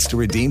your chance to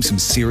redeem some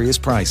serious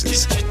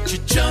prizes.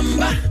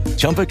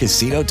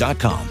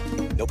 ChumbaCasino.com.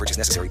 No purchase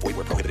necessary. Void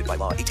where prohibited by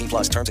law.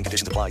 18+. Terms and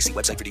conditions apply. See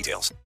website for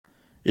details.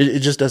 It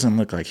just doesn't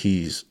look like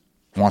he's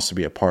wants to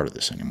be a part of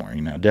this anymore.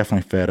 You know,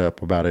 definitely fed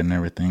up about it and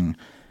everything.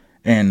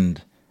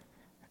 And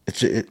it's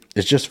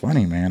just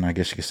funny, man, I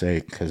guess you could say,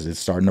 because it's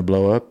starting to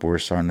blow up. We're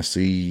starting to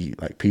see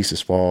like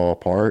pieces fall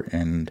apart,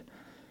 and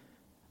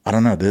I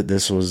don't know.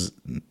 This was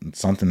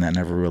something that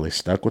never really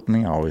stuck with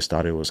me. I always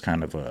thought it was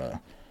kind of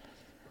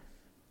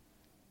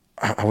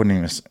I wouldn't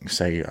even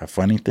say a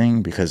funny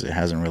thing, because it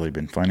hasn't really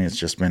been funny. It's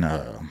just been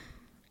a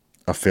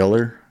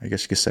filler, I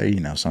guess you could say.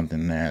 You know,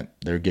 something that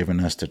they're giving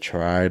us to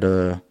try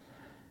to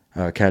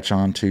catch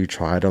on to,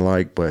 try to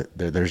like, but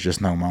there's just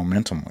no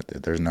momentum with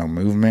it. There's no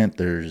movement.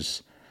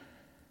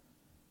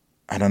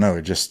 I don't know,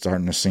 it's just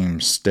starting to seem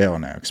stale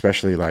now,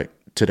 especially like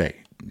today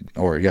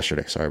or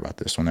yesterday. Sorry about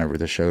this, whenever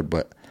this showed.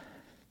 But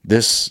they're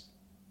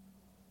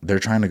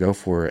trying to go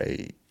for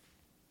a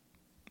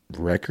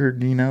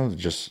record, you know,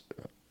 just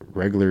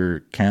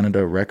regular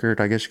Canada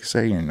record, I guess you could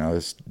say. You know,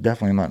 it's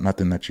definitely not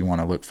nothing that you want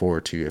to look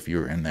forward to if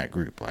you're in that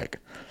group. Like,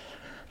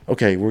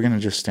 okay, we're going to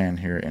just stand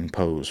here and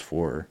pose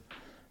for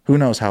who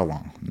knows how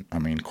long. I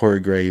mean, Corey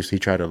Graves, he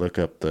tried to look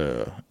up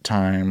the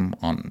time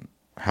on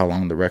how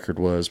long the record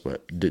was,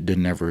 but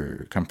didn't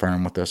ever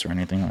confirm with us or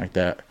anything like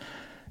that.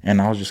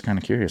 And I was just kind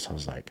of curious. I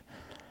was like,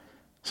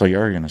 so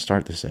you're going to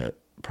start this at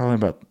probably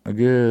about a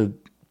good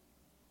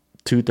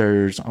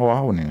 2/3. Oh,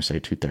 I wouldn't even say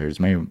 2/3.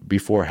 Maybe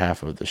before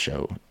half of the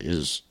show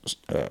is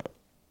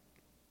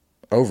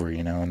over,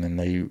 you know, and then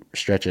they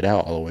stretch it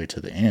out all the way to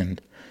the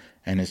end.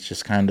 And it's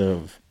just kind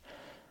of,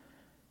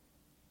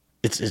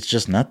 it's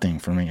just nothing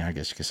for me, I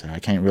guess you could say. I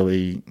can't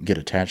really get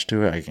attached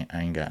to it. I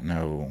ain't got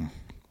no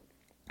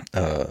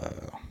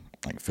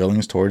like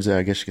feelings towards it,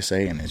 I guess you could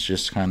say. And it's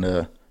just kind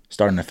of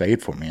starting to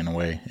fade for me in a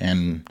way.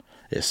 And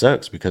it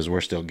sucks because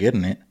we're still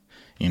getting it,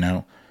 you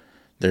know.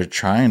 They're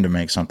trying to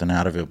make something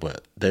out of it,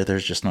 but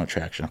there's just no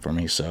traction for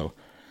me. So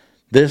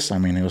this, I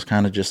mean, it was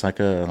kind of just like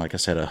I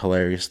said, a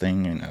hilarious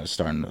thing, and it was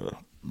starting to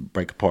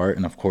break apart.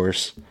 And of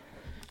course,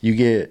 you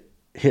get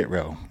Hit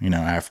Row, you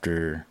know,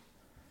 after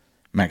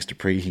Max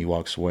Dupri, he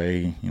walks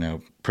away, you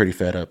know, pretty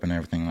fed up and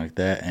everything like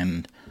that.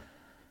 And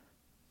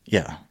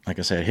yeah, like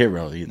I said, Hit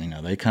Row, you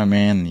know, they come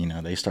in, you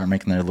know, they start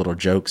making their little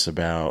jokes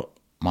about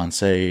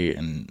Monse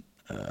and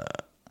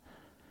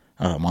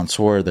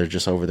Mansoor. They're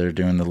just over there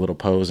doing the little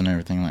pose and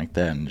everything like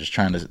that, and just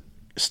trying to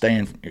stay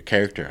in your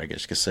character, I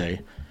guess you could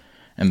say.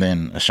 And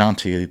then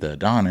Ashanti, the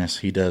Adonis,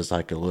 he does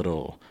like a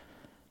little,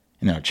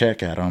 you know,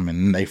 check at them,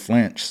 and they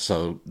flinch.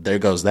 So there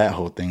goes that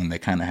whole thing. They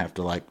kind of have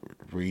to like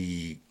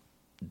do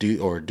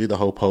the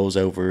whole pose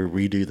over,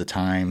 redo the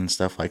time and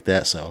stuff like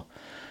that. So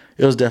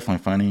it was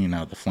definitely funny, you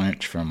know, the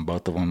flinch from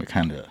both of them. It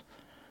kind of,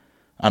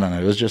 I don't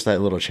know, it was just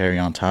that little cherry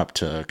on top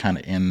to kind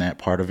of end that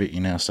part of it, you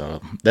know.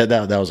 So that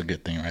was a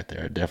good thing right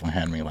there. It definitely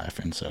had me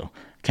laughing, so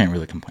can't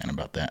really complain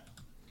about that.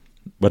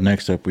 But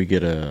next up, we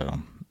get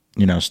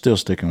you know, still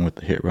sticking with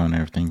the Hit Row and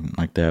everything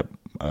like that.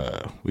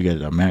 We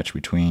get a match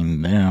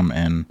between them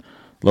and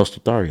Los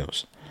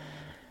Lotharios.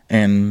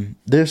 And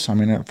this, I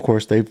mean, of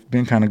course, they've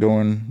been kind of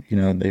going, you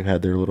know, they've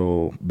had their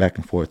little back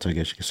and forth, I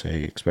guess you could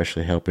say,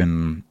 especially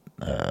helping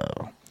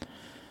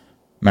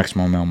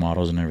Maximum Male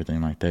Models and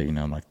everything like that, you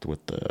know, like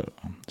with the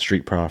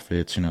Street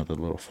Profits, you know, the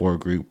little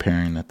 4-group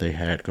pairing that they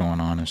had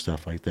going on and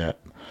stuff like that.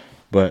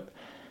 But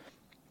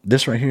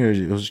this right here,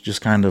 it was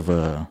just kind of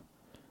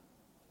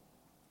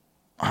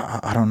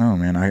I don't know,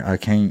 man. I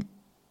can't,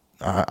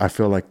 I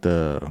feel like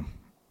the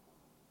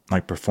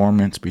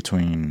performance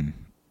between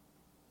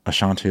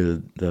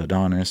Ashanti the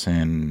Adonis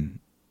and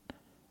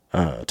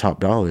Top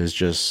Dollar is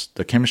just,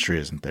 the chemistry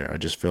isn't there. I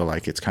just feel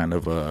like it's kind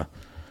of a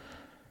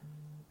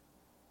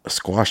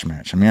squash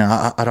match. I mean,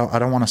 I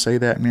don't want to say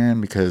that,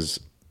 man, because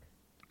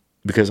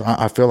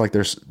I feel like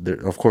there's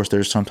of course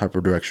there's some type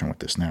of direction with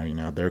this now. You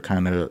know, they're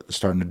kind of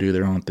starting to do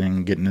their own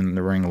thing, getting in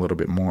the ring a little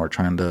bit more,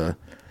 trying to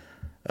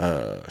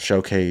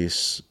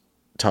showcase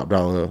Top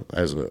Dollar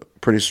as a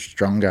pretty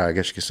strong guy, I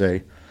guess you could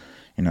say.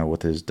 You know,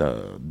 with his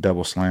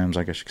double slams,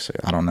 I guess you could say.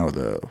 I don't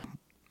know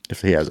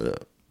if he has a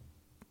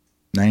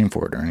name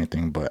for it or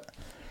anything, but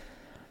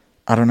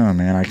I don't know,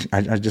 man.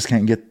 I just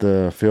can't get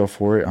the feel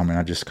for it. I mean,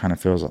 I just kind of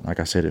feels like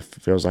I said, it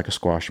feels like a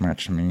squash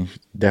match to me.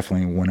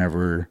 Definitely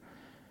whenever,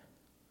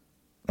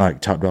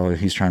 like, Top Dollar,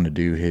 he's trying to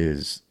do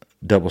his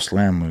double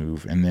slam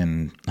move, and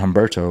then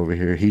Humberto over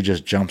here, he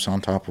just jumps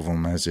on top of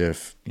him as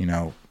if, you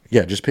know,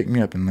 yeah, just pick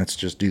me up and let's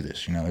just do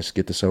this. You know, let's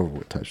get this over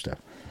with type stuff.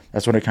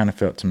 That's what it kind of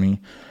felt to me.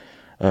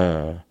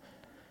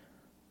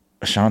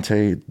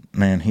 Ashanti,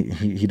 man,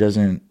 he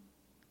doesn't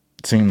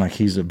seem like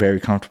he's very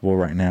comfortable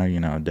right now. You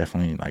know,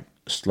 definitely like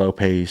slow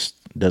paced.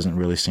 Doesn't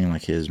really seem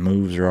like his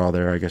moves are all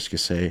there, I guess you could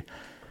say.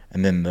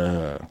 And then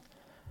the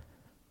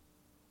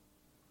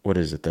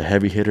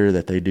heavy hitter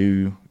that they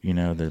do, you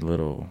know, the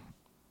little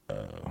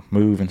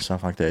move and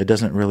stuff like that. It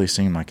doesn't really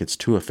seem like it's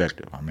too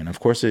effective. I mean, of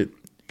course it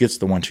gets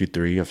the 1, 2,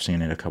 3. I've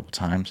seen it a couple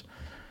times,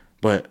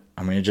 but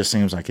I mean, it just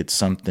seems like it's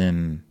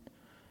something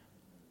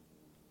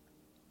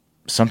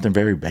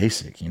very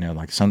basic, you know,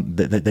 like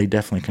they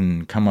definitely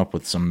can come up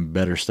with some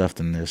better stuff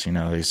than this. You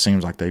know, it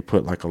seems like they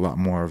put like a lot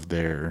more of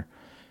their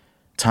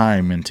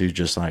time into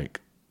just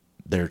like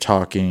their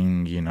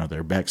talking, you know,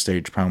 their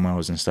backstage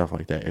promos and stuff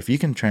like that. If you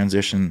can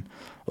transition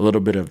a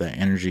little bit of that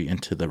energy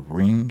into the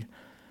ring,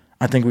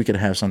 I think we could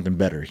have something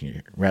better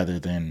here rather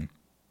than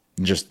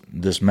just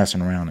this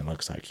messing around, it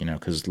looks like, you know,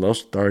 because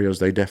Los Lotharios,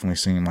 they definitely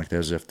seem like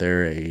as if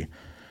they're a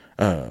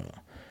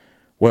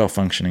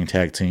well-functioning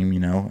tag team, you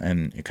know,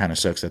 and it kind of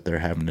sucks that they're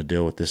having to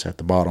deal with this at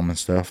the bottom and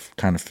stuff.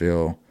 Kind of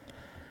feel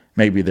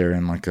maybe they're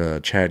in like a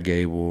Chad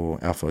Gable,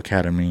 Alpha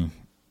Academy,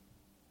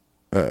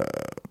 what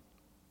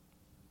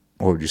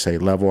would you say,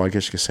 level, I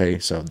guess you could say.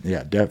 So,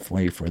 yeah,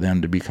 definitely for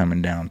them to be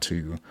coming down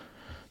to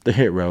the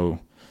Hit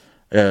Row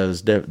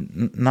is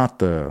not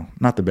the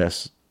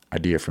best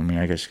idea for me,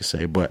 I guess you could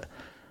say. But,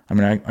 I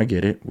mean, I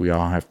get it. We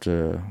all have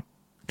to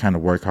kind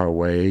of work our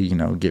way, you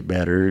know, get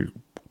better,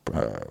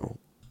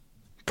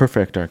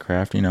 perfect our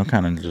craft, you know,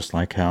 kind of just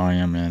like how I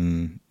am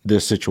in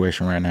this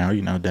situation right now,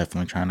 you know,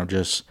 definitely trying to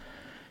just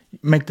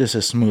make this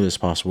as smooth as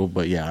possible.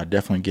 But yeah, I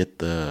definitely get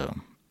the,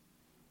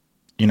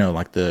 you know,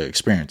 like the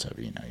experience of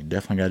it, you know, you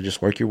definitely got to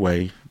just work your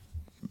way,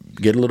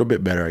 get a little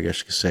bit better, I guess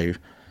you could say.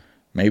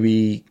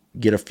 Maybe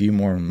get a few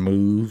more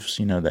moves,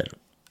 that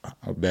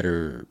are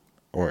better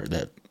or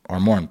that are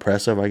more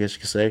impressive, I guess you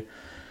could say.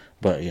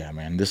 But yeah,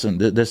 man, this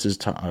is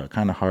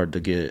kind of hard to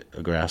get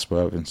a grasp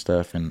of and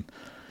stuff, and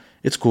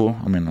it's cool.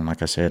 I mean,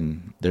 like I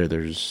said,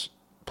 there's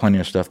plenty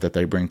of stuff that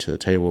they bring to the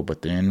table,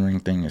 but the in-ring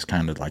thing is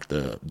kind of like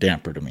the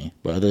damper to me.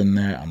 But other than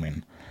that, I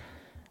mean,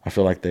 I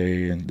feel like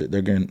they're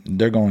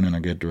going in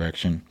a good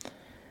direction.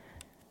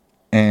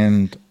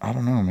 And I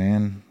don't know,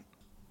 man.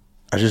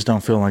 I just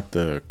don't feel like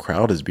the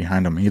crowd is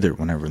behind them either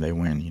whenever they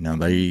win.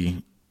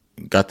 They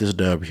got this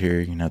dub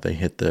here. They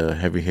hit the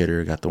heavy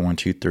hitter, got the 1,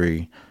 2,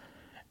 3.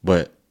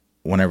 But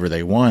whenever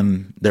they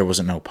won, there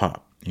wasn't no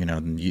pop. You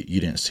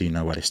didn't see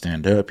nobody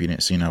stand up. You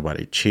didn't see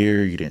nobody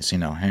cheer. You didn't see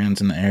no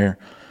hands in the air.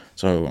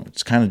 So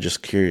it's kind of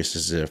just curious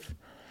as if,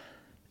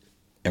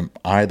 am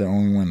I the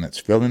only one that's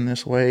feeling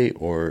this way,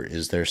 or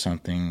is there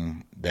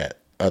something that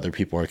other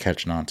people are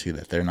catching on to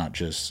that they're not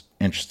just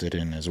interested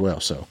in as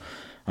well? So,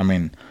 I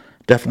mean,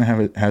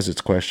 definitely has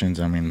its questions.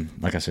 I mean,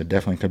 like I said,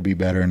 definitely could be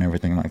better and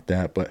everything like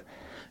that. But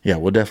yeah,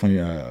 we'll definitely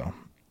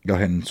go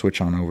ahead and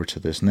switch on over to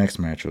this next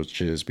match,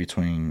 which is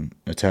between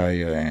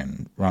Natalya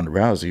and Ronda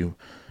Rousey,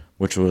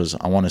 which was,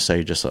 I want to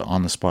say, just an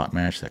on-the-spot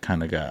match that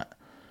kind of got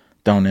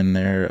thrown in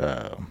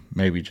there,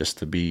 maybe just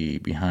to be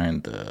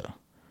behind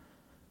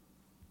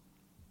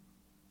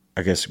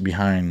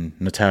behind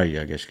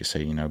Natalya, I guess you could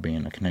say,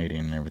 being a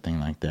Canadian and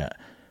everything like that.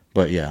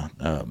 But yeah,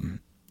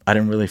 I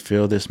didn't really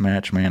feel this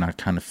match, man. I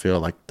kind of feel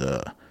like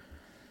the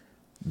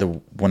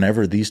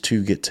whenever these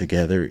two get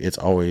together, it's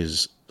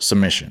always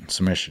submission.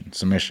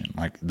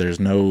 Like there's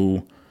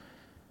nothing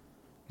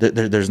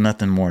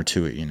more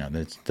to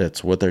it,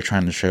 That's what they're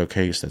trying to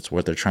showcase. That's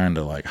what they're trying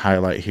to like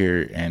highlight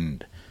here.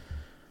 And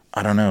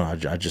I don't know.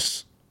 I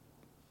just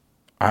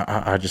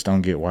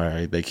don't get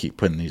why they keep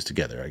putting these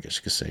together, I guess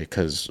you could say.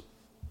 Because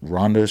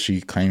Ronda,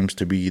 she claims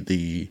to be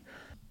the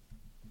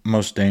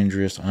most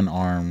dangerous,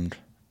 unarmed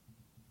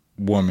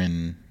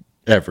woman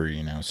ever,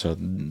 So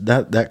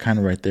that kind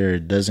of right there,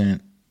 it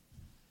doesn't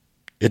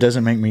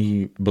make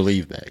me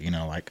believe that,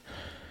 like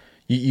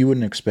you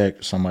wouldn't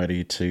expect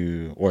somebody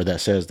that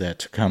says that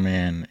to come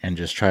in and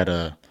just try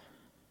to,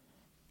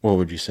 what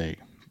would you say,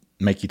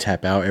 make you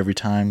tap out every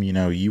time.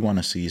 You want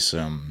to see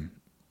some,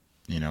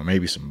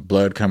 maybe some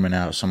blood coming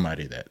out,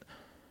 somebody that,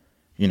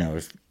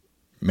 if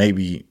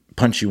maybe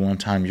punch you one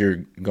time,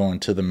 you're going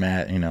to the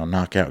mat,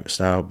 knockout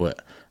style.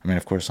 But I mean,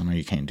 of course, I know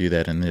you can't do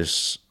that in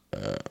this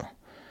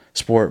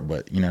sport,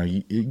 but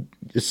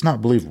it's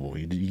not believable.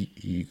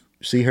 You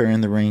see her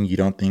in the ring, you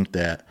don't think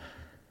that,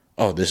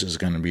 oh, this is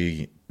going to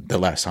be the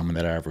last time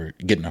that I ever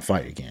get in a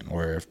fight again,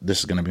 or if this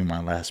is going to be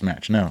my last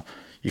match. No,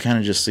 you kind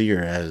of just see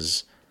her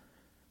as,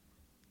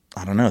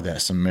 I don't know,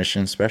 that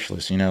submission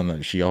specialist.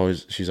 She's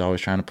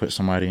always trying to put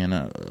somebody in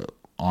a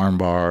arm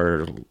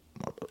bar, or,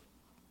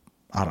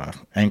 I don't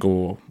know,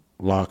 ankle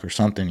lock or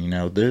something.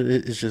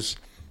 It's just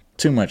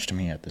too much to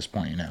me at this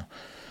point.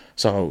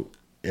 So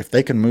if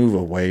they can move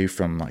away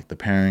from like the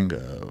pairing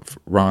of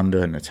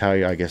Ronda and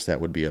Natalya, I guess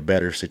that would be a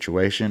better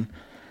situation.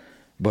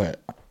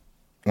 But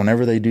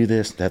whenever they do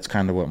this, that's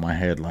kind of what my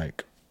head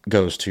like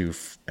goes to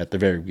at the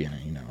very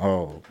beginning.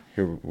 Oh,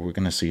 here we're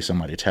gonna see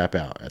somebody tap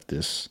out at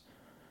this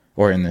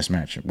or in this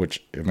match,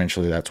 which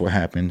eventually that's what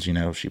happens.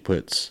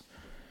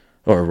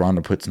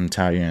 Ronda puts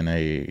Natalya in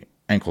a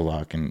ankle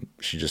lock and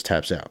she just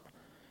taps out,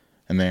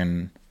 and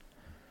then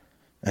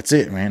that's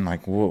it, man.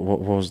 Like, what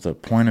was the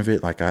point of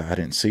it? Like, I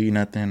didn't see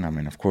nothing. I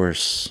mean, of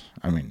course,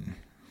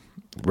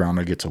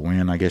 Ronda gets a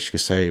win, I guess you could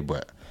say.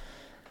 But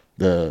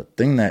the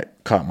thing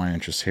that caught my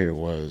interest here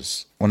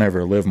was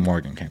whenever Liv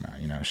Morgan came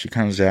out. She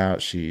comes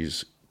out,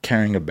 she's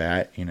carrying a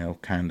bat,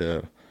 kind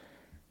of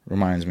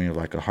reminds me of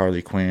like a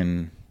Harley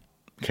Quinn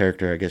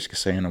character, I guess you could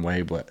say, in a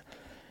way. But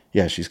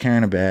yeah, she's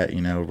carrying a bat,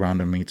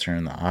 Ronda meets her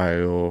in the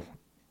aisle,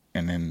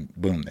 and then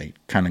boom, they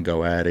kind of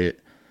go at it.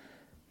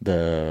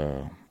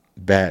 The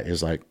bat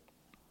is like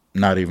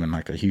not even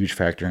like a huge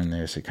factor in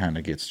this. It kind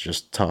of gets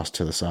just tossed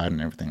to the side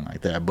and everything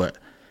like that. But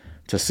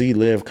to see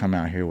Liv come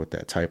out here with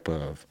that type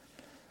of,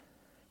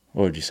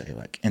 what would you say,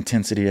 like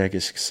intensity, I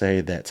guess you could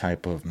say, that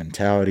type of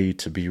mentality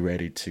to be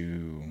ready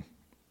to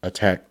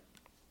attack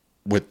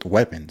with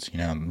weapons,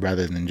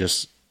 rather than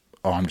just,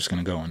 oh, I'm just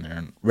going to go in there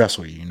and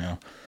wrestle you,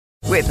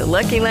 With the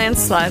Lucky Land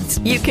Slots,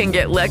 you can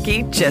get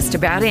lucky just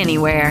about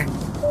anywhere.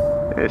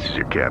 This is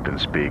your captain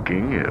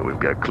speaking. We've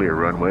got clear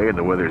runway and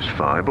the weather's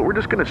fine, but we're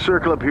just going to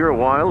circle up here a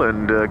while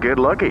and get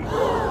lucky.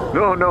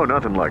 No,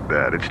 nothing like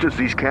that. It's just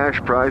these cash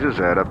prizes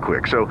add up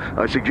quick. So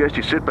I suggest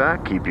you sit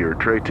back, keep your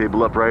tray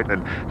table upright,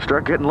 and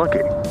start getting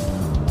lucky.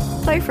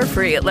 Play for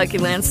free at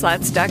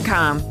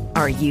LuckyLandSlots.com.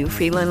 Are you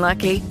feeling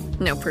lucky?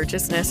 No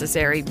purchase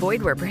necessary.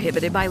 Void where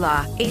prohibited by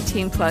law.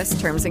 18+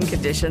 terms and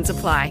conditions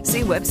apply.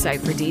 See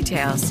website for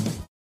details.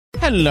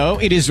 Hello,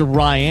 it is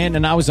Ryan,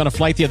 and I was on a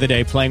flight the other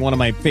day playing one of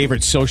my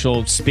favorite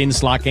social spin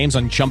slot games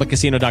on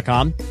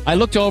ChumbaCasino.com. I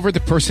looked over at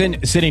the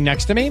person sitting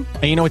next to me,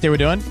 and you know what they were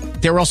doing?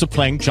 They were also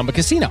playing Chumba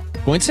Casino.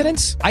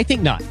 Coincidence? I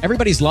think not.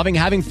 Everybody's loving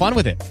having fun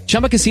with it.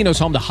 Chumba Casino is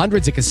home to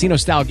hundreds of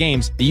casino-style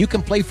games that you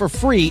can play for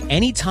free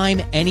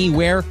anytime,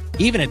 anywhere,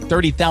 even at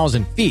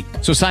 30,000 feet.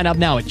 So sign up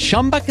now at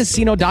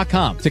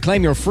ChumbaCasino.com to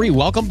claim your free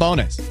welcome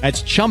bonus.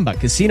 That's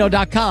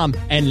ChumbaCasino.com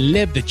and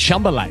live the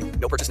Chumba life.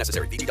 No purchase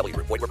necessary. VGW.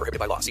 Void where prohibited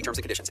by law. See terms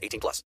and conditions.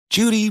 18+.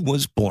 Judy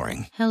was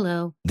boring.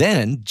 Hello.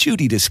 Then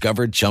Judy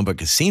discovered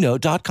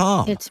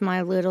ChumbaCasino.com. It's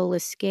my little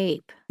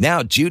escape.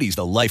 Now Judy's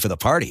the life of the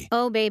party.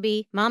 Oh,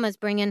 baby, mama's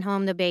bringing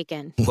home the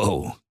bacon.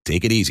 Whoa,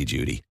 take it easy,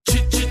 Judy.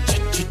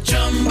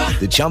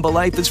 The Chumba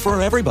life is for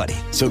everybody.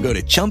 So go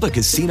to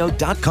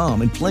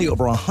ChumbaCasino.com and play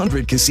over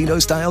 100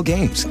 casino-style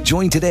games.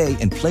 Join today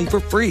and play for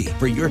free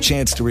for your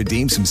chance to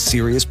redeem some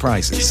serious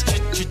prizes.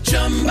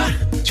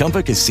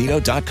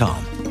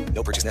 ChumbaCasino.com.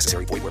 No purchase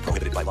necessary. Void where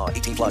prohibited by law.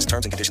 18+.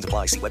 Terms and conditions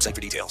apply. See website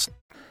for details.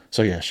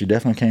 So yeah, she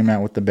definitely came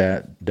out with the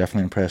bat.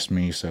 Definitely impressed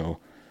me. So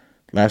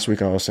last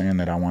week I was saying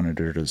that I wanted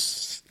her to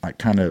like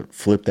kind of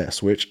flip that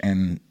switch,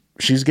 and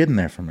she's getting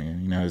there for me.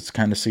 You know, it's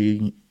kind of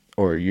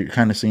you're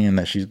kind of seeing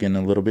that she's getting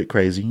a little bit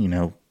crazy, you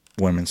know,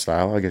 women's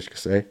style, I guess you could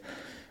say.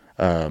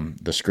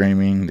 The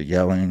screaming, the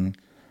yelling,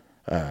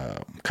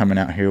 coming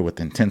out here with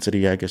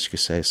intensity, I guess you could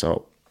say.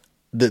 So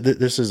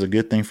this is a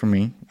good thing for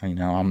me. You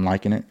know, I'm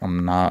liking it.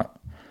 I'm not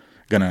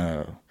going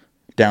to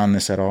down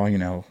this at all. You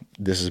know,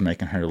 this is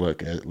making her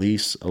look at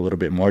least a little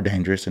bit more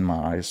dangerous in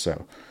my eyes.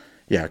 So,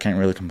 yeah, I can't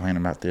really complain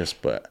about this.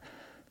 But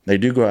they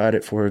do go at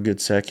it for a good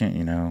second,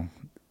 you know.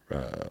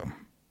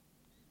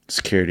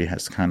 Security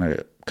has to kind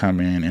of come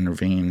in,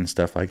 intervene, and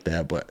stuff like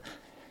that. But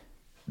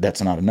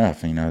that's not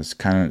enough. You know, it's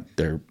kind of,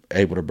 they're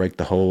able to break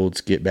the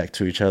holds, get back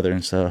to each other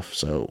and stuff.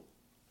 So,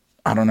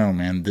 I don't know,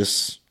 man.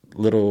 This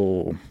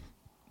little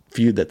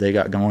feud that they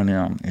got going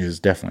on is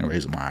definitely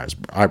raising my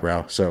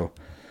eyebrow. So,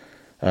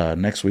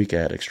 next week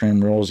at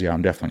Extreme Rules, yeah,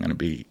 I'm definitely going to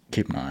be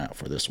keeping an eye out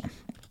for this one.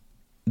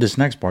 This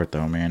next part,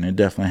 though, man, it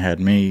definitely had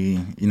me,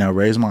 you know,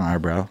 raise my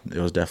eyebrow. It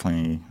was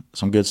definitely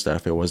some good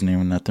stuff. It wasn't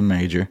even nothing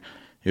major.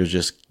 It was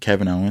just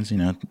Kevin Owens, you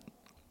know,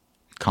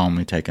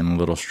 calmly taking a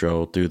little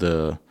stroll through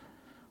the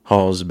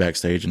halls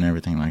backstage and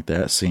everything like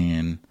that,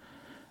 seeing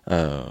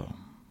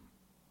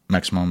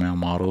Maximum Male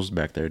models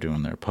back there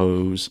doing their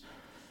pose,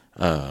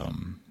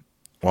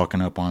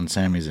 walking up on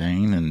Sami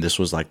Zayn, and this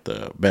was like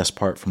the best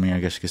part for me, I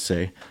guess you could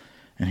say.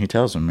 And he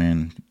tells him,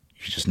 man,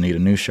 you just need a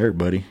new shirt,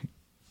 buddy.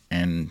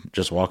 And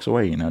just walks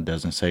away, you know,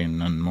 doesn't say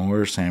nothing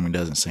more. Sami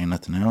doesn't say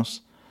nothing else.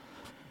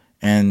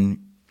 And,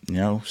 you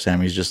know,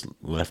 Sami's just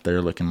left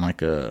there looking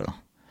like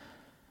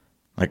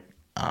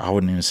I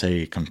wouldn't even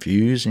say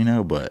confused, you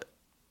know, but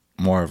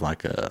more of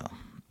like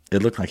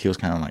it looked like he was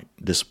kind of like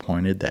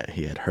disappointed that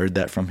he had heard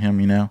that from him,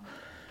 you know.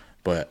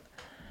 But,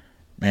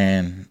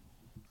 man,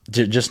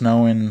 just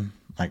knowing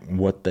like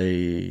what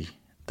the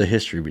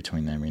history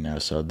between them, you know.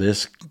 So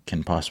this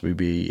can possibly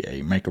be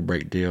a make or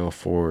break deal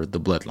for the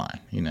bloodline,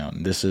 you know.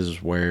 And this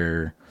is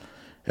where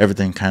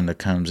everything kind of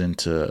comes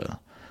into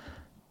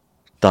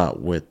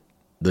thought with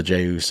the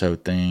Jey Uso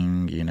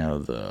thing, you know,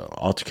 the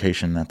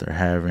altercation that they're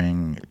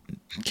having.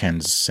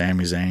 Can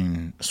Sami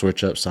Zayn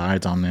switch up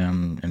sides on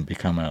them and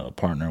become a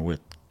partner with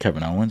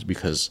Kevin Owens?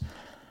 Because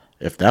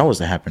if that was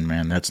to happen,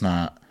 man,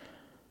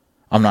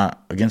 I'm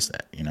not against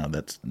that, you know.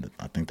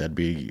 I think that'd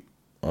be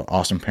an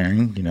awesome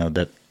pairing, you know.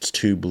 That's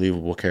two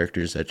believable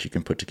characters that you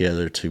can put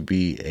together to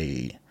be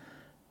a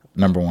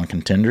number one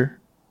contender,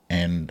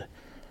 and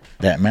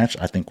that match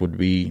I think would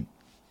be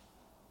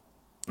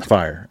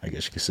fire, I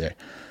guess you could say.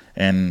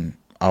 And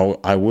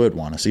I would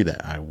want to see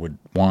that. I would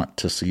want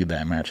to see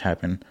that match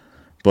happen,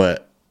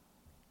 but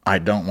I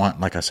don't want,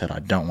 like I said, I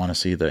don't want to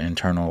see the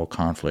internal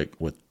conflict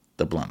with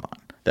the bloodline.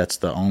 That's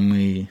the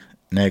only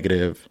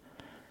negative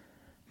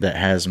that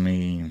has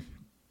me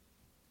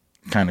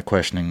kind of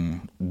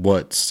questioning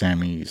what's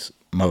Sami's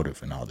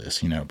motive in all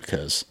this, you know,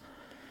 because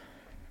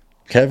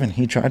Kevin,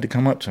 he tried to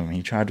come up to him.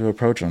 He tried to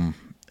approach him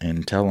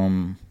and tell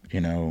him,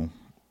 you know,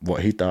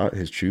 what he thought,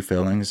 his true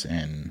feelings,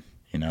 and,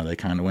 you know, they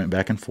kind of went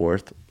back and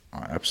forth.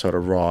 Episode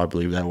of Raw, I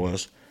believe that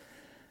was.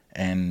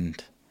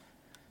 And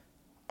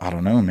I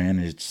don't know, man,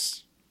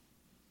 it's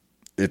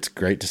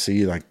great to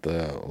see like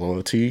the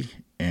loyalty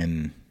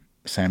in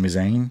Sami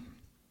Zayn,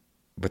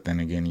 but then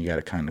again, you got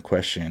to kind of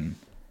question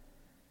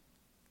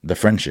the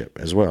friendship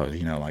as well.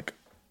 You know, like,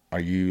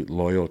 are you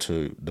loyal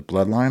to the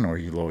bloodline or are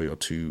you loyal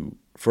to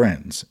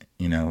friends?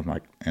 You know,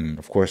 like, and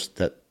of course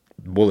that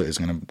bullet is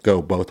going to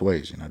go both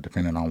ways, you know,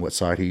 depending on what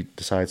side he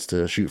decides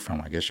to shoot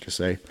from, I guess you could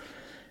say.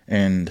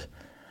 And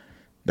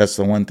that's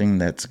the one thing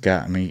that's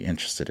got me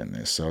interested in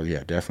this. So,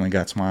 yeah, definitely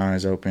got my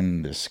eyes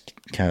open. This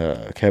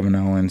Kevin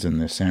Owens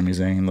and this Sami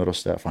Zayn little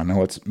stuff. I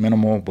know it's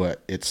minimal,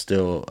 but it's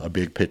still a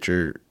big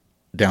picture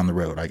down the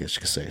road, I guess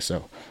you could say.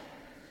 So,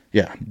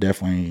 yeah,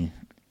 definitely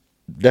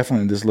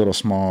this little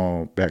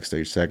small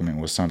backstage segment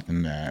was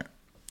something that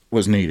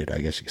was needed, I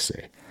guess you could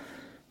say.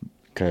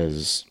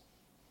 Because,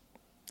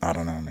 I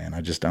don't know, man.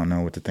 I just don't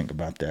know what to think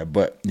about that.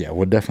 But, yeah,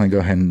 we'll definitely go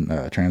ahead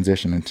and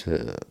transition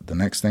into the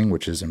next thing,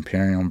 which is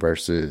Imperium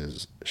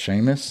versus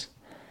Sheamus.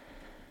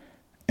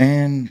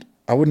 And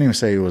I wouldn't even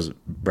say it was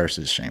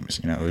versus Sheamus.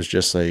 You know, it was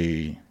just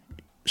a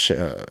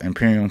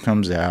Imperium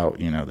comes out,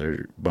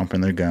 they're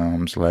bumping their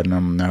gums, letting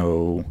them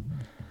know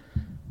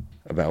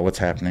about what's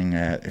happening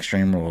at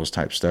Extreme Rules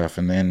type stuff.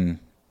 And then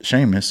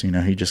Sheamus,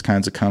 he just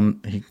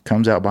he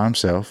comes out by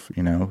himself.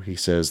 He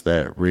says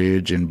that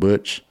Ridge and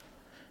Butch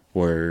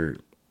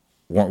weren't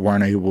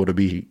able to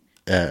be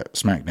at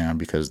SmackDown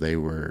because they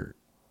were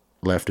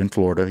left in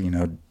Florida,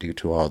 due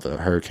to all the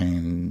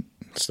hurricane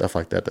stuff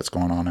like that that's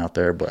going on out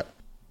there. But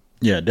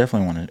yeah,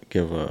 definitely want to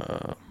give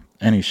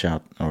any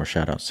shout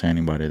outs to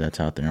anybody that's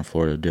out there in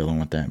Florida dealing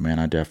with that, man.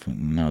 I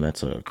definitely know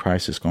that's a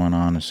crisis going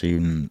on. It's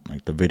even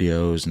like the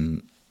videos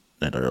and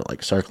that are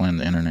like circling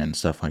the internet and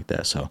stuff like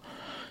that. So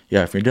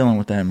yeah, if you're dealing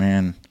with that,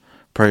 man,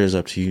 prayers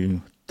up to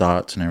you,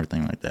 thoughts and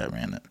everything like that,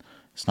 man.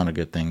 It's not a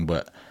good thing,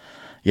 but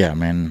yeah,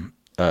 man,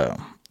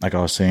 like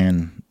I was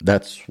saying,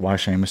 that's why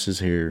Sheamus is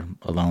here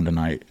alone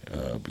tonight,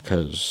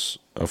 because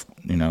of,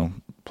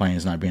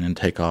 planes not being in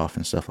takeoff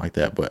and stuff like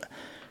that. But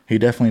he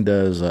definitely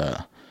does,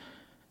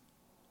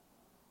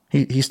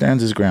 he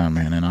stands his ground,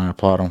 man, and I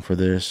applaud him for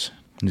this.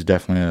 He's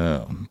definitely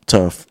a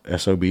tough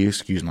SOB,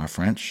 excuse my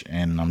French,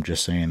 and I'm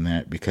just saying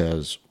that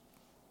because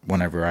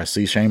whenever I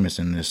see Sheamus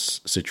in this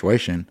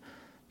situation,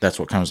 that's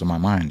what comes to my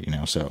mind,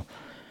 so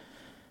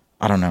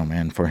I don't know,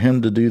 man. For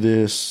him to do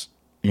this,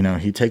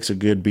 he takes a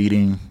good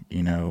beating,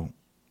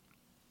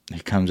 he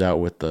comes out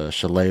with the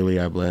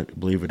shillelagh, I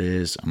believe it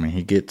is. I mean,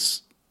 he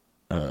gets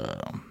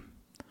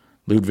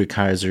Ludwig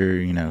Kaiser,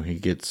 he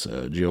gets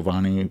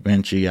Giovanni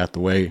Vinci out the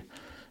way,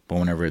 but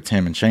whenever it's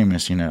him and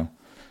Sheamus,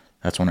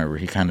 that's whenever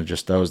he kind of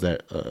just throws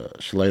that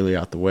shillelagh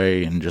out the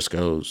way and just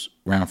goes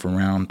round for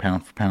round,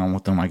 pound for pound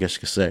with them, I guess you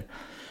could say.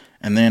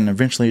 And then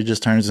eventually it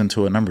just turns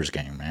into a numbers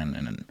game, man.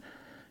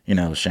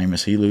 And,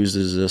 Sheamus, he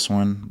loses this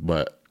one,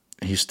 but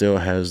he still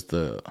has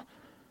the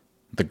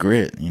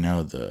grit,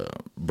 the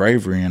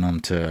bravery in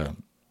him to,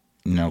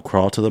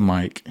 crawl to the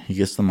mic. He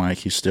gets the mic.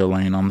 He's still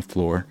laying on the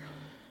floor.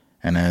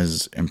 And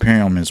as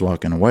Imperium is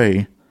walking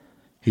away,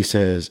 he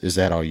says, "Is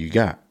that all you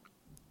got?"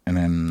 And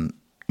then,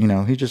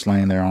 he's just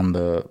laying there on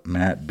the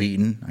mat,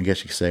 beaten, I guess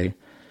you could say.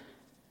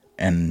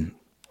 And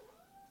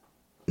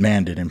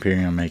man, did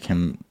Imperium make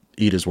him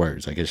eat his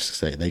words, I guess you could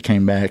say. They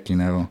came back,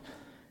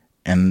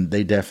 and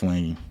they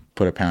definitely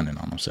put a pounding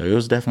on him. So it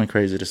was definitely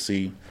crazy to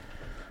see.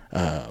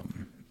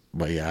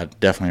 But yeah, I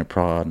definitely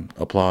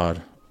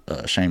applaud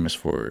Sheamus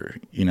for,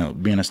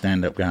 being a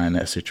stand-up guy in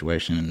that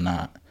situation and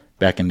not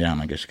backing down,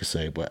 I guess you could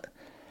say. But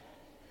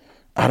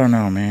I don't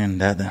know, man.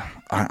 That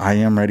I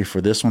am ready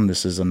for this one.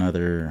 This is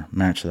another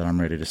match that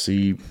I'm ready to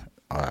see.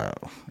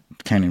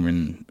 Can't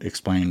even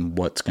explain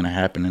what's going to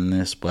happen in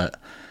this, but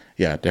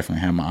yeah, I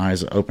definitely have my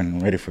eyes open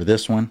and ready for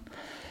this one.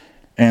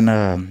 And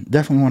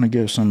definitely want to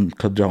give some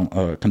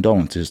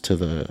condolences to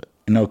the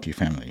Inoki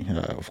family.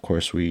 Of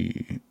course,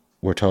 we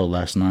were told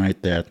last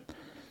night that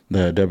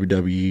the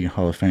WWE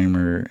Hall of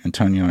Famer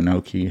Antonio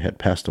Inoki had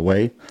passed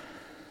away.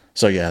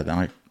 So yeah,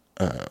 I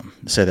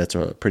say that's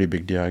a pretty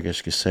big deal, I guess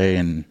you could say.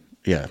 And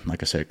yeah,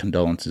 like I said,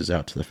 condolences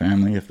out to the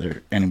family if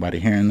there's anybody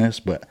hearing this.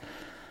 But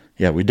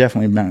yeah, we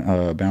definitely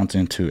bounced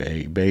into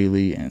a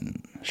Bayley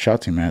and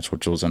Shotzi match,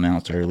 which was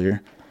announced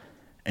earlier.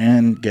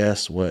 And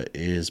guess what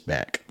is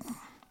back?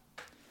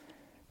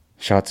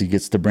 Shotzi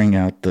gets to bring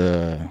out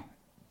the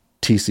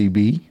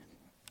TCB.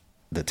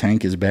 The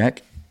tank is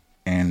back.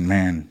 And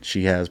man,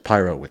 she has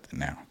pyro with it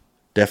now.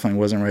 Definitely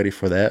wasn't ready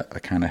for that. I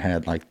kind of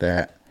had like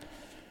that.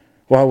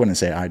 Well, I wouldn't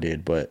say I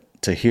did, but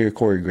to hear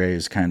Corey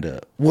Graves kind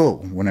of, whoa,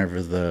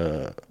 whenever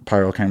the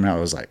pyro came out,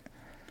 I was like,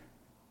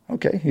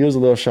 okay. He was a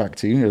little shocked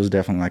too. It was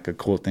definitely like a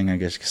cool thing, I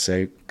guess you could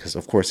say. Because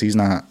of course he's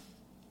not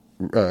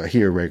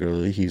here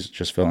regularly. He's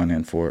just filling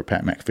in for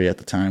Pat McAfee at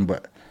the time.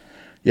 But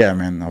yeah,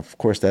 man, of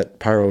course that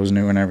pyro was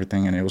new and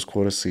everything, and it was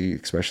cool to see,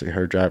 especially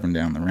her driving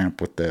down the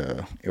ramp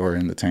or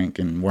in the tank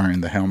and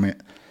wearing the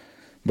helmet.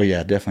 But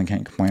yeah, definitely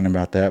can't complain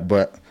about that.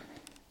 But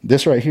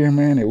this right here,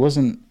 man, it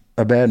wasn't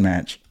a bad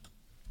match.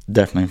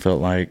 Definitely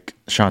felt like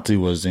Shotzi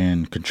was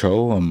in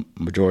control a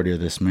majority of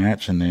this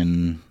match, and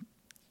then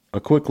a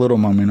quick little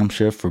momentum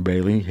shift for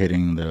Bayley,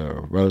 hitting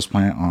the rose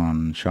plant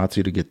on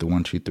Shotzi to get the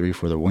 1-2-3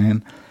 for the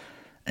win.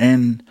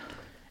 And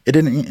it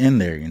didn't end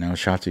there,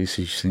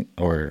 Shotzi,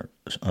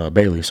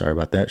 Bayley, sorry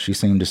about that. She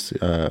seemed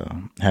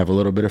to have a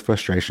little bit of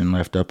frustration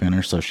left up in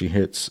her, so she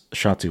hits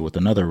Shotzi with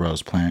another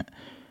rose plant.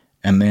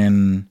 And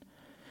then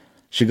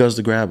she goes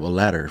to grab a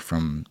ladder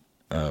from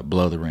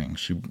below the ring.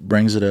 She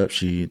brings it up.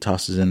 She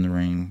tosses in the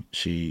ring.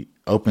 She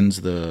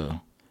opens the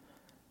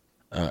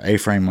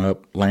A-frame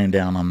up, laying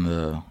down on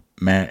the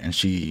mat, and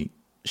she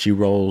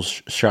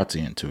rolls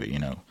Shotzi into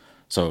it,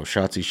 So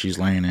Shotzi, she's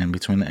laying in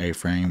between the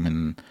A-frame,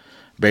 and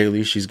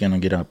Bayley, she's going to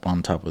get up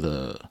on top of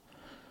the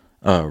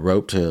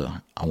rope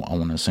to, I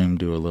want to assume,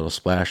 do a little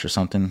splash or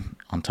something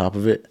on top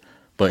of it.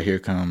 But here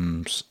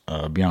comes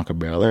Bianca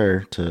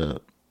Belair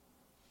to,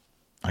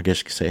 I guess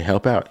you could say,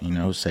 help out,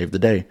 save the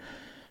day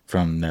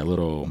from that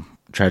little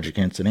tragic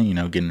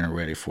incident, getting her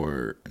ready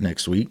for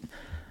next week.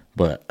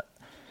 But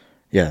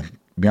yeah,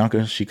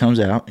 Bianca, she comes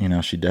out,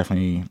 she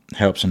definitely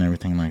helps and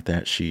everything like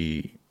that.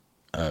 She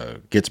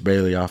gets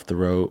Bayley off the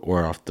rope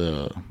or off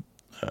the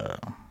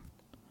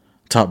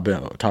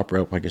top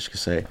rope, I guess you could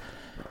say.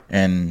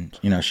 And,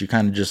 she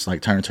kind of just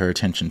like turns her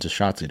attention to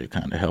Shotzi to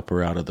kind of help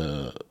her out of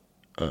the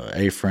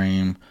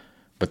A-frame.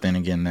 But then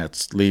again,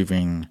 that's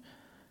leaving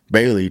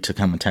Bayley to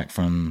come attack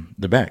from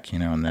the back,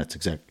 and that's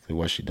exactly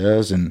what she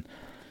does. And,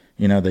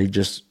 they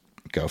just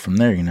go from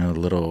there, a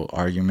little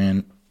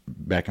argument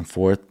back and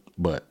forth.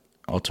 But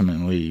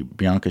ultimately,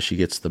 Bianca, she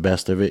gets the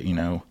best of it,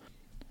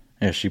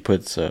 Yeah, she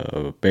puts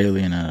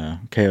Bayley in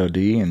a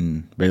KOD,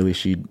 and Bayley,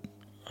 she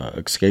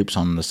escapes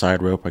on the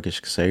side rope, I guess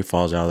you could say,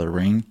 falls out of the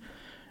ring.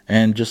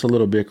 And just a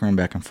little bickering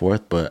back and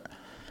forth. But,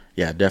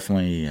 yeah,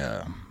 definitely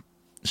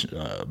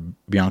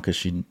Bianca,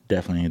 she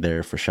definitely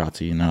there for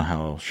Shotzi. You know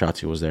how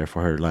Shotzi was there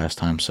for her last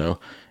time. So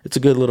it's a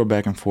good little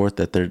back and forth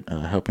that they're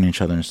helping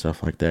each other and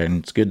stuff like that.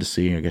 And it's good to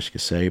see, I guess you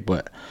could say.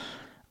 But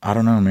I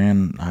don't know,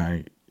 man.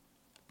 I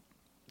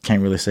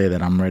can't really say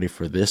that I'm ready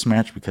for this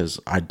match because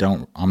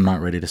I'm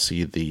not ready to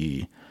see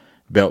the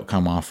belt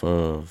come off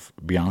of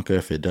Bianca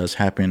if it does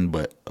happen.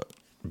 But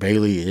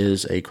Bayley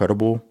is a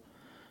credible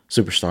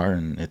superstar,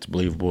 and it's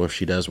believable if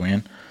she does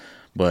win.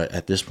 But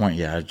at this point,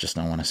 yeah, I just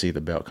don't want to see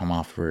the belt come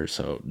off her.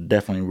 So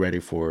definitely ready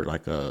for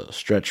like a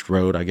stretched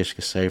road, I guess you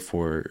could say,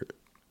 for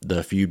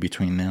the feud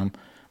between them.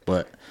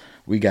 But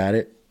we got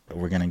it.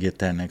 We're going to get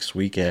that next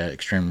week at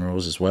Extreme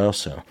Rules as well.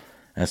 So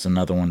that's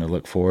another one to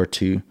look forward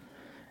to.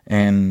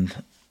 And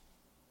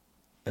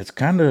it's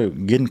kind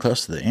of getting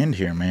close to the end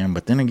here, man.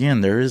 But then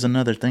again, there is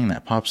another thing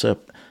that pops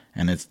up,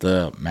 and it's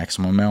the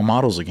Maximum Male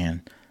Models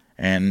again.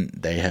 And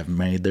they have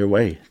made their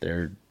way.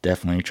 They're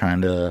definitely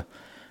trying to,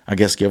 I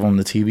guess, give them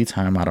the TV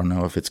time. I don't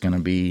know if it's going to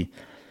be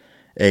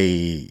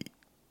a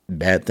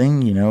bad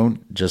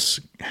thing, just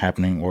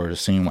happening or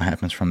seeing what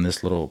happens from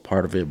this little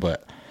part of it.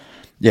 But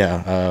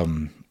yeah,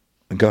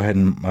 go ahead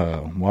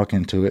and walk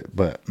into it.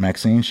 But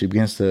Maxine, she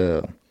begins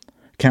to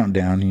count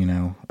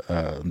down,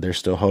 they're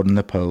still holding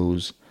the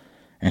pose,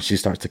 and she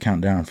starts to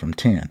count down from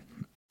 10.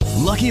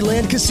 Lucky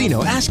Land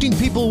Casino, asking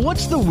people,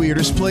 what's the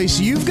weirdest place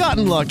you've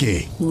gotten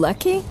lucky?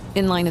 Lucky?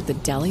 In line at the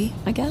deli,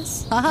 I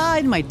guess? Aha,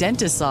 in my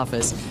dentist's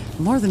office.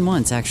 More than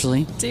once,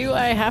 actually. Do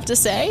I have to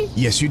say?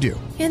 Yes, you do.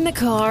 In the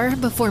car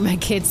before my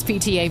kids'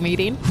 PTA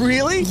meeting.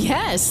 Really?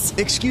 Yes.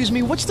 Excuse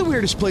me, what's the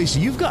weirdest place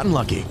you've gotten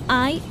lucky?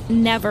 I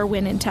never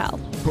win and tell.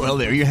 Well,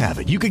 there you have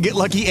it. You can get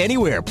lucky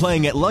anywhere,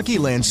 playing at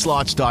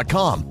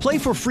LuckyLandSlots.com. Play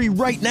for free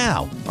right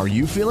now. Are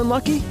you feeling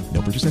lucky?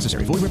 No purchase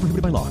necessary. Void where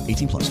prohibited by law.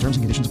 18+. Terms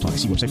and conditions apply.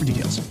 See website for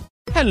details.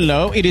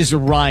 Hello, it is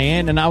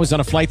Ryan, and I was on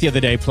a flight the other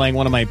day playing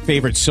one of my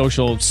favorite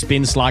social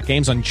spin slot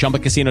games on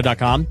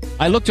ChumbaCasino.com.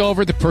 I looked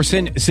over at the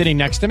person sitting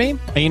next to me,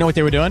 and you know what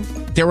they were doing?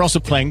 They were also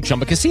playing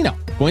Chumba Casino.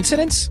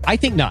 Coincidence? I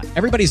think not.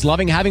 Everybody's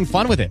loving having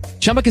fun with it.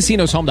 Chumba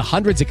Casino is home to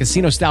hundreds of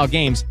casino-style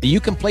games that you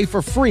can play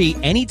for free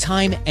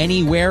anytime,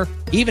 anywhere,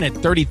 even at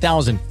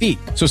 30,000 feet.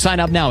 So sign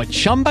up now at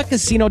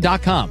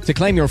ChumbaCasino.com to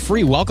claim your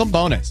free welcome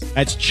bonus.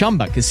 That's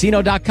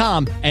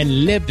ChumbaCasino.com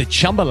and live the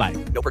Chumba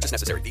life. No purchase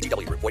necessary.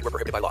 VGW. Void where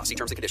prohibited by law. See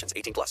terms and conditions.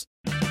 18+.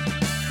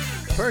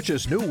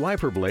 Purchase new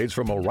wiper blades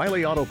from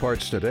O'Reilly Auto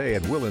Parts today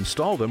and we'll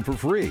install them for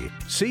free.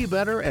 See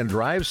better and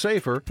drive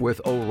safer with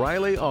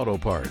O'Reilly Auto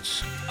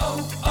Parts.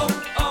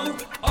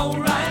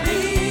 O'Reilly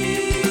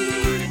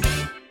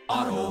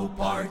Auto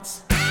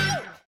Parts.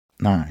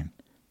 9,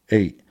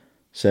 8,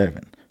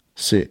 7,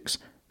 6,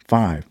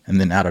 5, and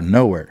then out of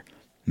nowhere,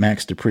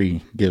 Max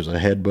Dupri gives a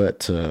headbutt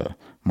to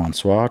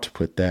Mansoor to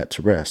put that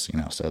to rest.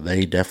 So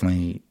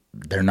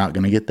they're not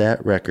going to get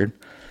that record.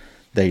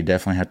 They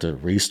definitely have to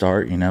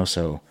restart.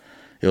 So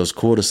it was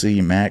cool to see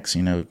Max,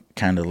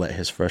 kind of let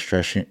his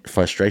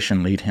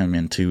frustration lead him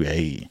into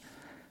a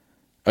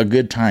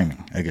good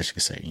timing, I guess you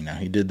could say.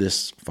 He did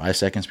this 5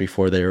 seconds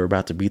before they were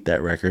about to beat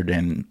that record,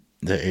 and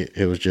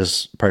it was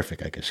just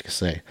perfect, I guess you could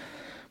say.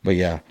 But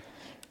yeah,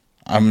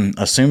 I'm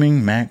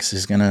assuming Max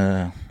is going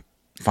to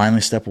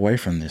finally step away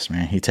from this,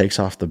 man. He takes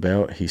off the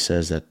belt. He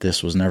says that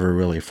this was never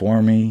really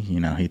for me.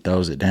 He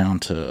throws it down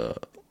to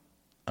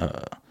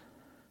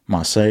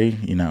Marseille,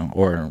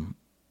 or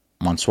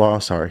Mansoor,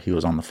 sorry, he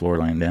was on the floor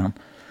laying down.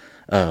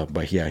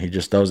 But yeah, he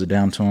just throws it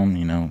down to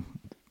him,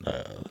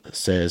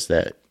 says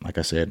that, like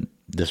I said,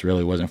 this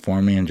really wasn't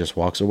for me, and just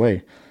walks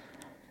away.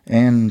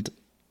 And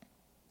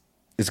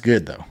it's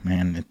good though,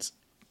 man.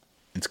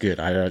 It's good.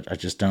 I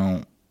just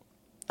don't,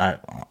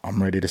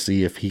 I'm ready to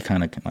see if he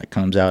kind of like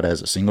comes out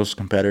as a singles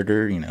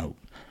competitor,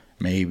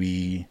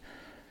 maybe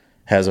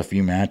has a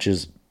few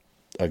matches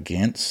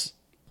against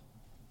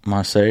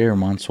Marseille or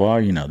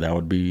Mansoor. That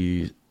would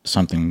be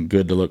something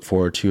good to look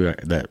forward to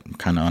that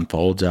kind of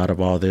unfolds out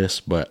of all this.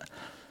 But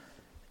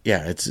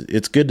yeah,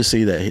 it's good to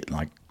see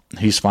that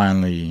he's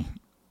finally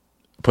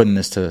putting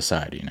this to the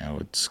side.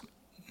 It's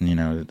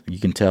you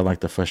can tell like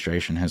the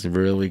frustration has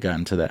really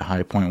gotten to that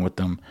high point with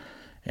them,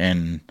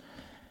 and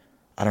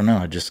I don't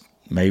know,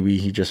 maybe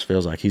he just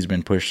feels like he's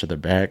been pushed to the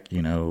back,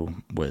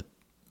 with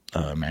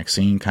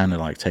Maxine kind of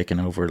like taking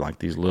over like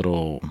these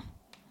little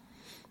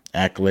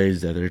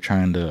accolades that they're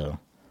trying to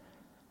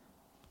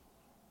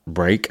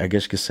break, I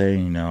guess you could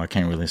say. I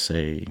can't really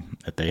say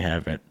that they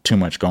have too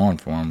much going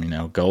for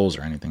them, goals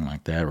or anything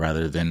like that,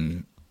 rather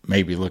than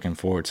maybe looking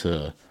forward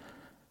to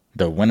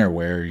winter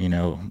wear,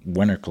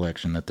 winter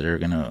collection that they're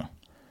gonna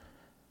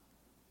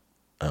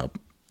I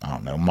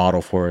don't know,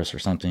 model for us or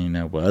something,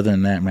 but other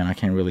than that, man, I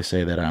can't really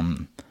say that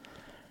I'm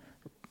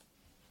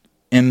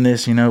in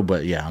this,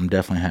 but yeah, I'm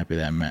definitely happy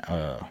that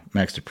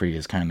Max Dupri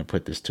has kind of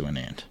put this to an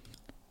end.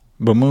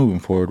 But moving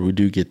forward, we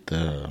do get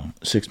the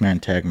 6-man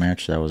tag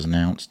match that was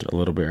announced a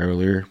little bit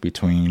earlier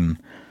between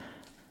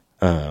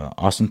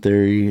Austin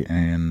Theory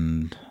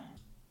and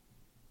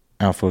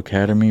Alpha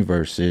Academy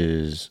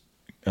versus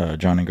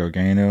Johnny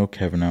Gargano,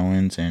 Kevin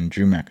Owens, and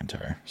Drew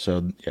McIntyre.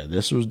 So, yeah,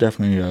 this was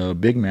definitely a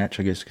big match,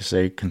 I guess you could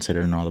say,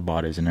 considering all the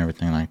bodies and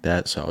everything like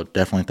that. So,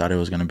 definitely thought it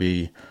was going to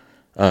be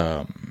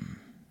a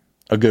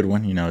good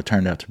one. It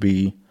turned out to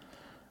be,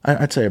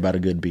 I'd say, about a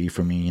good B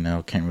for me.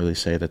 Can't really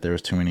say that there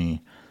was too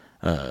many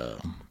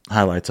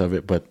highlights of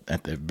it. But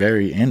at the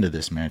very end of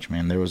this match,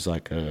 man, there was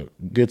like a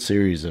good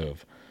series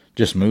of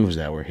just moves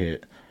that were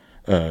hit.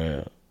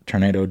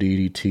 Tornado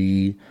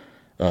DDT,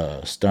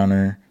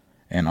 Stunner,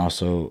 and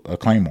also a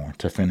Claymore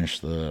to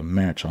finish the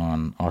match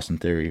on Austin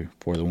Theory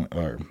for the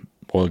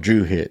win.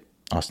 Drew hit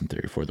Austin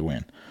Theory for the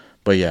win.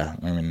 But yeah,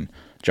 I mean,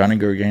 Johnny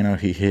Gargano,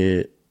 he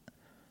hit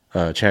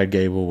Chad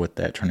Gable with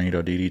that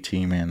Tornado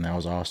DDT, man. That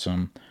was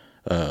awesome.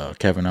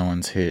 Kevin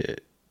Owens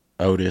hit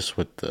Otis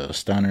with the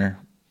Stunner.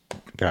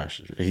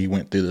 Gosh, he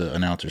went through the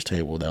announcer's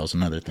table. That was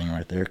another thing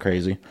right there.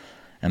 Crazy.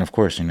 And of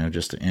course,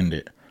 just to end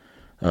it,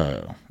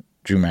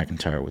 Drew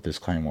McIntyre with his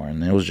Claymore,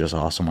 and it was just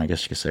awesome. I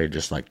guess you could say,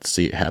 just like to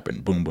see it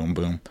happen, boom, boom,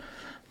 boom.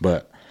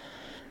 But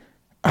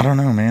I don't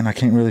know, man. I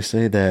can't really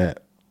say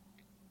that.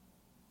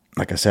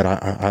 Like I said,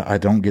 I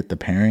don't get the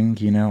pairing.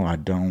 I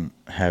don't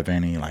have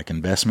any like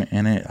investment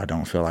in it. I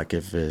don't feel like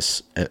if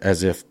it's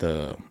as if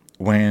the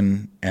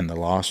win and the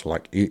loss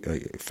like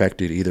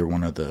affected either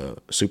one of the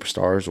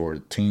superstars or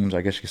teams,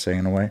 I guess you could say,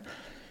 in a way,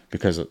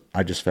 because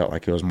I just felt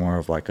like it was more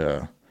of like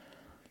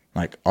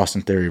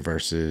Austin Theory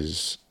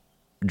versus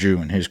Drew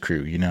and his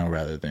crew,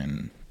 rather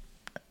than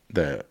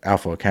the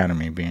Alpha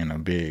Academy being a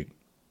big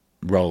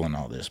role in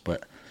all this.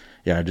 But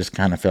yeah, I just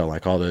kind of felt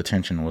like all the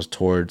attention was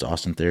towards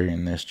Austin Theory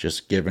in this,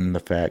 just given the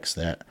facts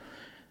that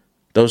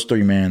those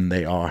 3 men,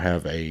 they all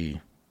have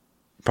a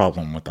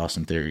problem with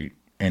Austin Theory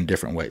in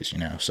different ways,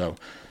 So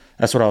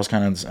that's what I was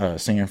kind of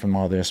seeing from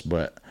all this.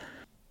 But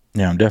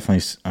yeah, I'm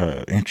definitely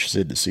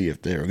interested to see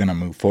if they're going to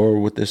move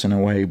forward with this in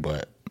a way.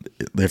 But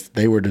if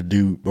they were to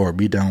do or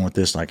be done with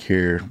this like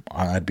here,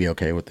 I'd be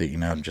okay with it,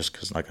 just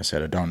because, like I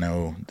said, I don't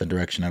know the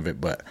direction of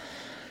it. But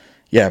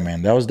yeah,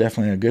 man, that was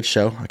definitely a good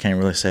show. I can't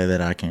really say that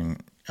I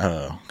can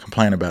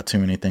complain about too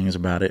many things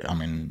about it. I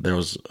mean, there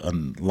was a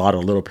lot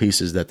of little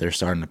pieces that they're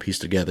starting to piece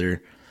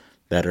together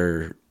that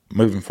are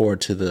moving forward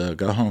to the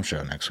Go Home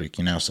show next week,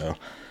 so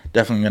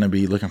definitely going to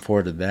be looking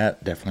forward to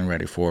that. Definitely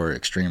ready for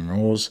Extreme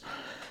Rules.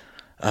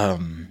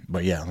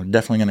 But yeah, we're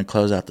definitely going to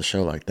close out the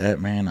show like that,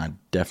 man. I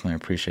definitely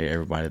appreciate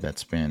everybody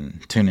that's been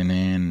tuning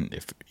in.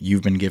 If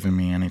you've been giving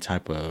me any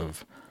type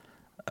of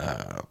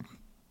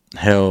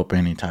help,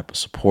 any type of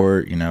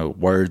support,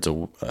 words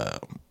to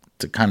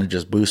kind of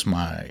just boost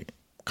my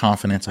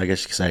confidence, I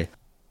guess you could say.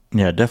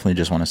 Yeah, I definitely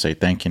just want to say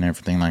thank you and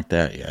everything like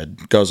that. Yeah,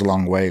 it goes a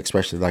long way,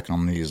 especially like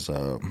on these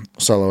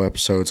solo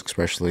episodes,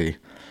 especially,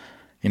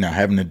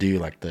 having to do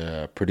like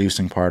the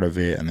producing part of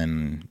it and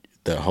then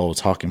the whole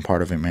talking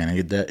part of it, man.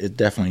 It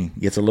definitely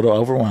gets a little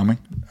overwhelming.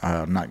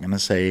 I'm not going to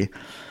say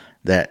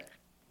that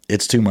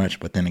it's too much,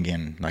 but then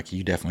again, like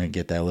you definitely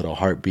get that little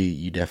heartbeat.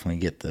 You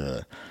definitely get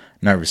the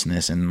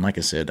nervousness. And like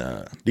I said,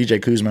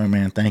 DJ Kuzma,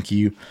 man, thank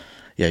you.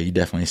 Yeah, you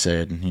definitely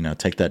said,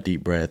 take that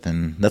deep breath.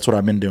 And that's what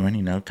I've been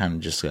doing, kind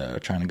of just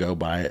trying to go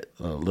by it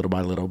little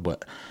by little.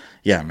 But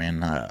yeah, man,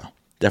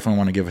 definitely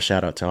want to give a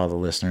shout out to all the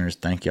listeners.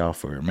 Thank y'all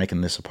for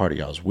making this a part of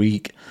y'all's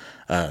week.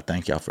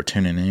 Thank y'all for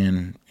tuning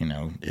in.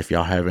 If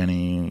y'all have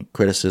any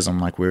criticism,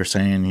 like we were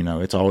saying,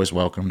 it's always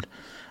welcomed.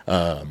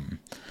 I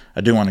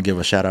do want to give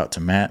a shout out to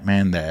Matt,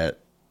 man, that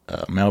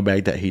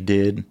mailbag that he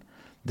did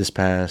this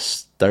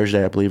past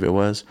Thursday, I believe it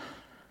was.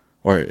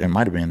 Or it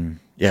might have been,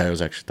 yeah, it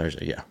was actually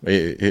Thursday, yeah.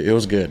 It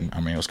was good.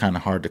 I mean, it was kind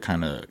of hard to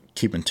kind of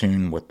keep in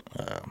tune with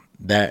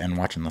that and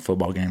watching the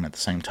football game at the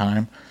same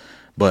time.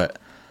 But,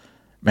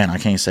 man, I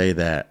can't say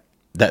that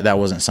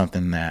wasn't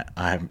something that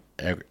I've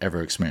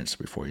ever experienced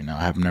before.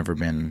 I've never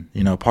been,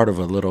 part of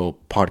a little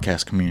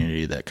podcast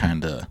community that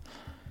kind of,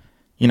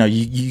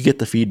 you get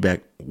the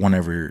feedback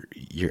whenever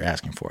you're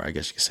asking for it, I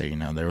guess you could say.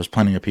 There was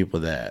plenty of people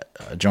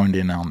that joined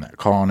in on that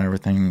call and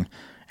everything,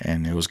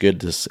 and it was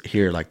good to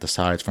hear, like, the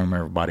sides from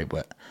everybody.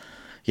 But,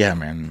 yeah,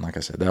 man, like I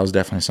said, that was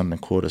definitely something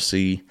cool to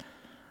see.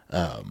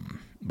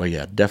 But,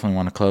 yeah, definitely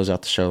want to close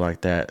out the show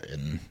like that,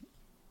 and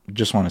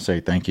just want to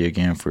say thank you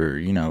again for,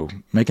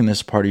 making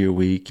this part of your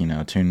week,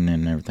 tuning in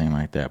and everything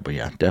like that. But,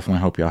 yeah,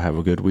 definitely hope y'all have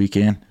a good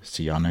weekend.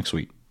 See y'all next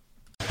week.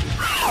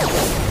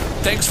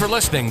 Thanks for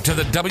listening to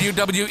the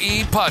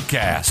WWE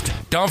Podcast.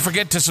 Don't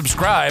forget to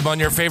subscribe on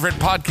your favorite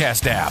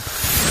podcast app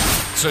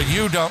so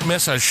you don't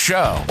miss a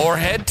show, or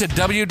head to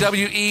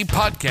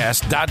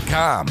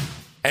WWEpodcast.com.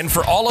 And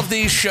for all of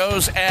these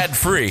shows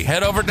ad-free,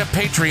 head over to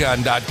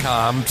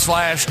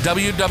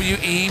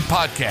patreon.com/WWE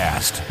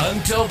Podcast.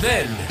 Until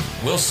then,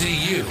 We'll see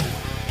you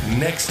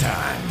next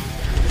time.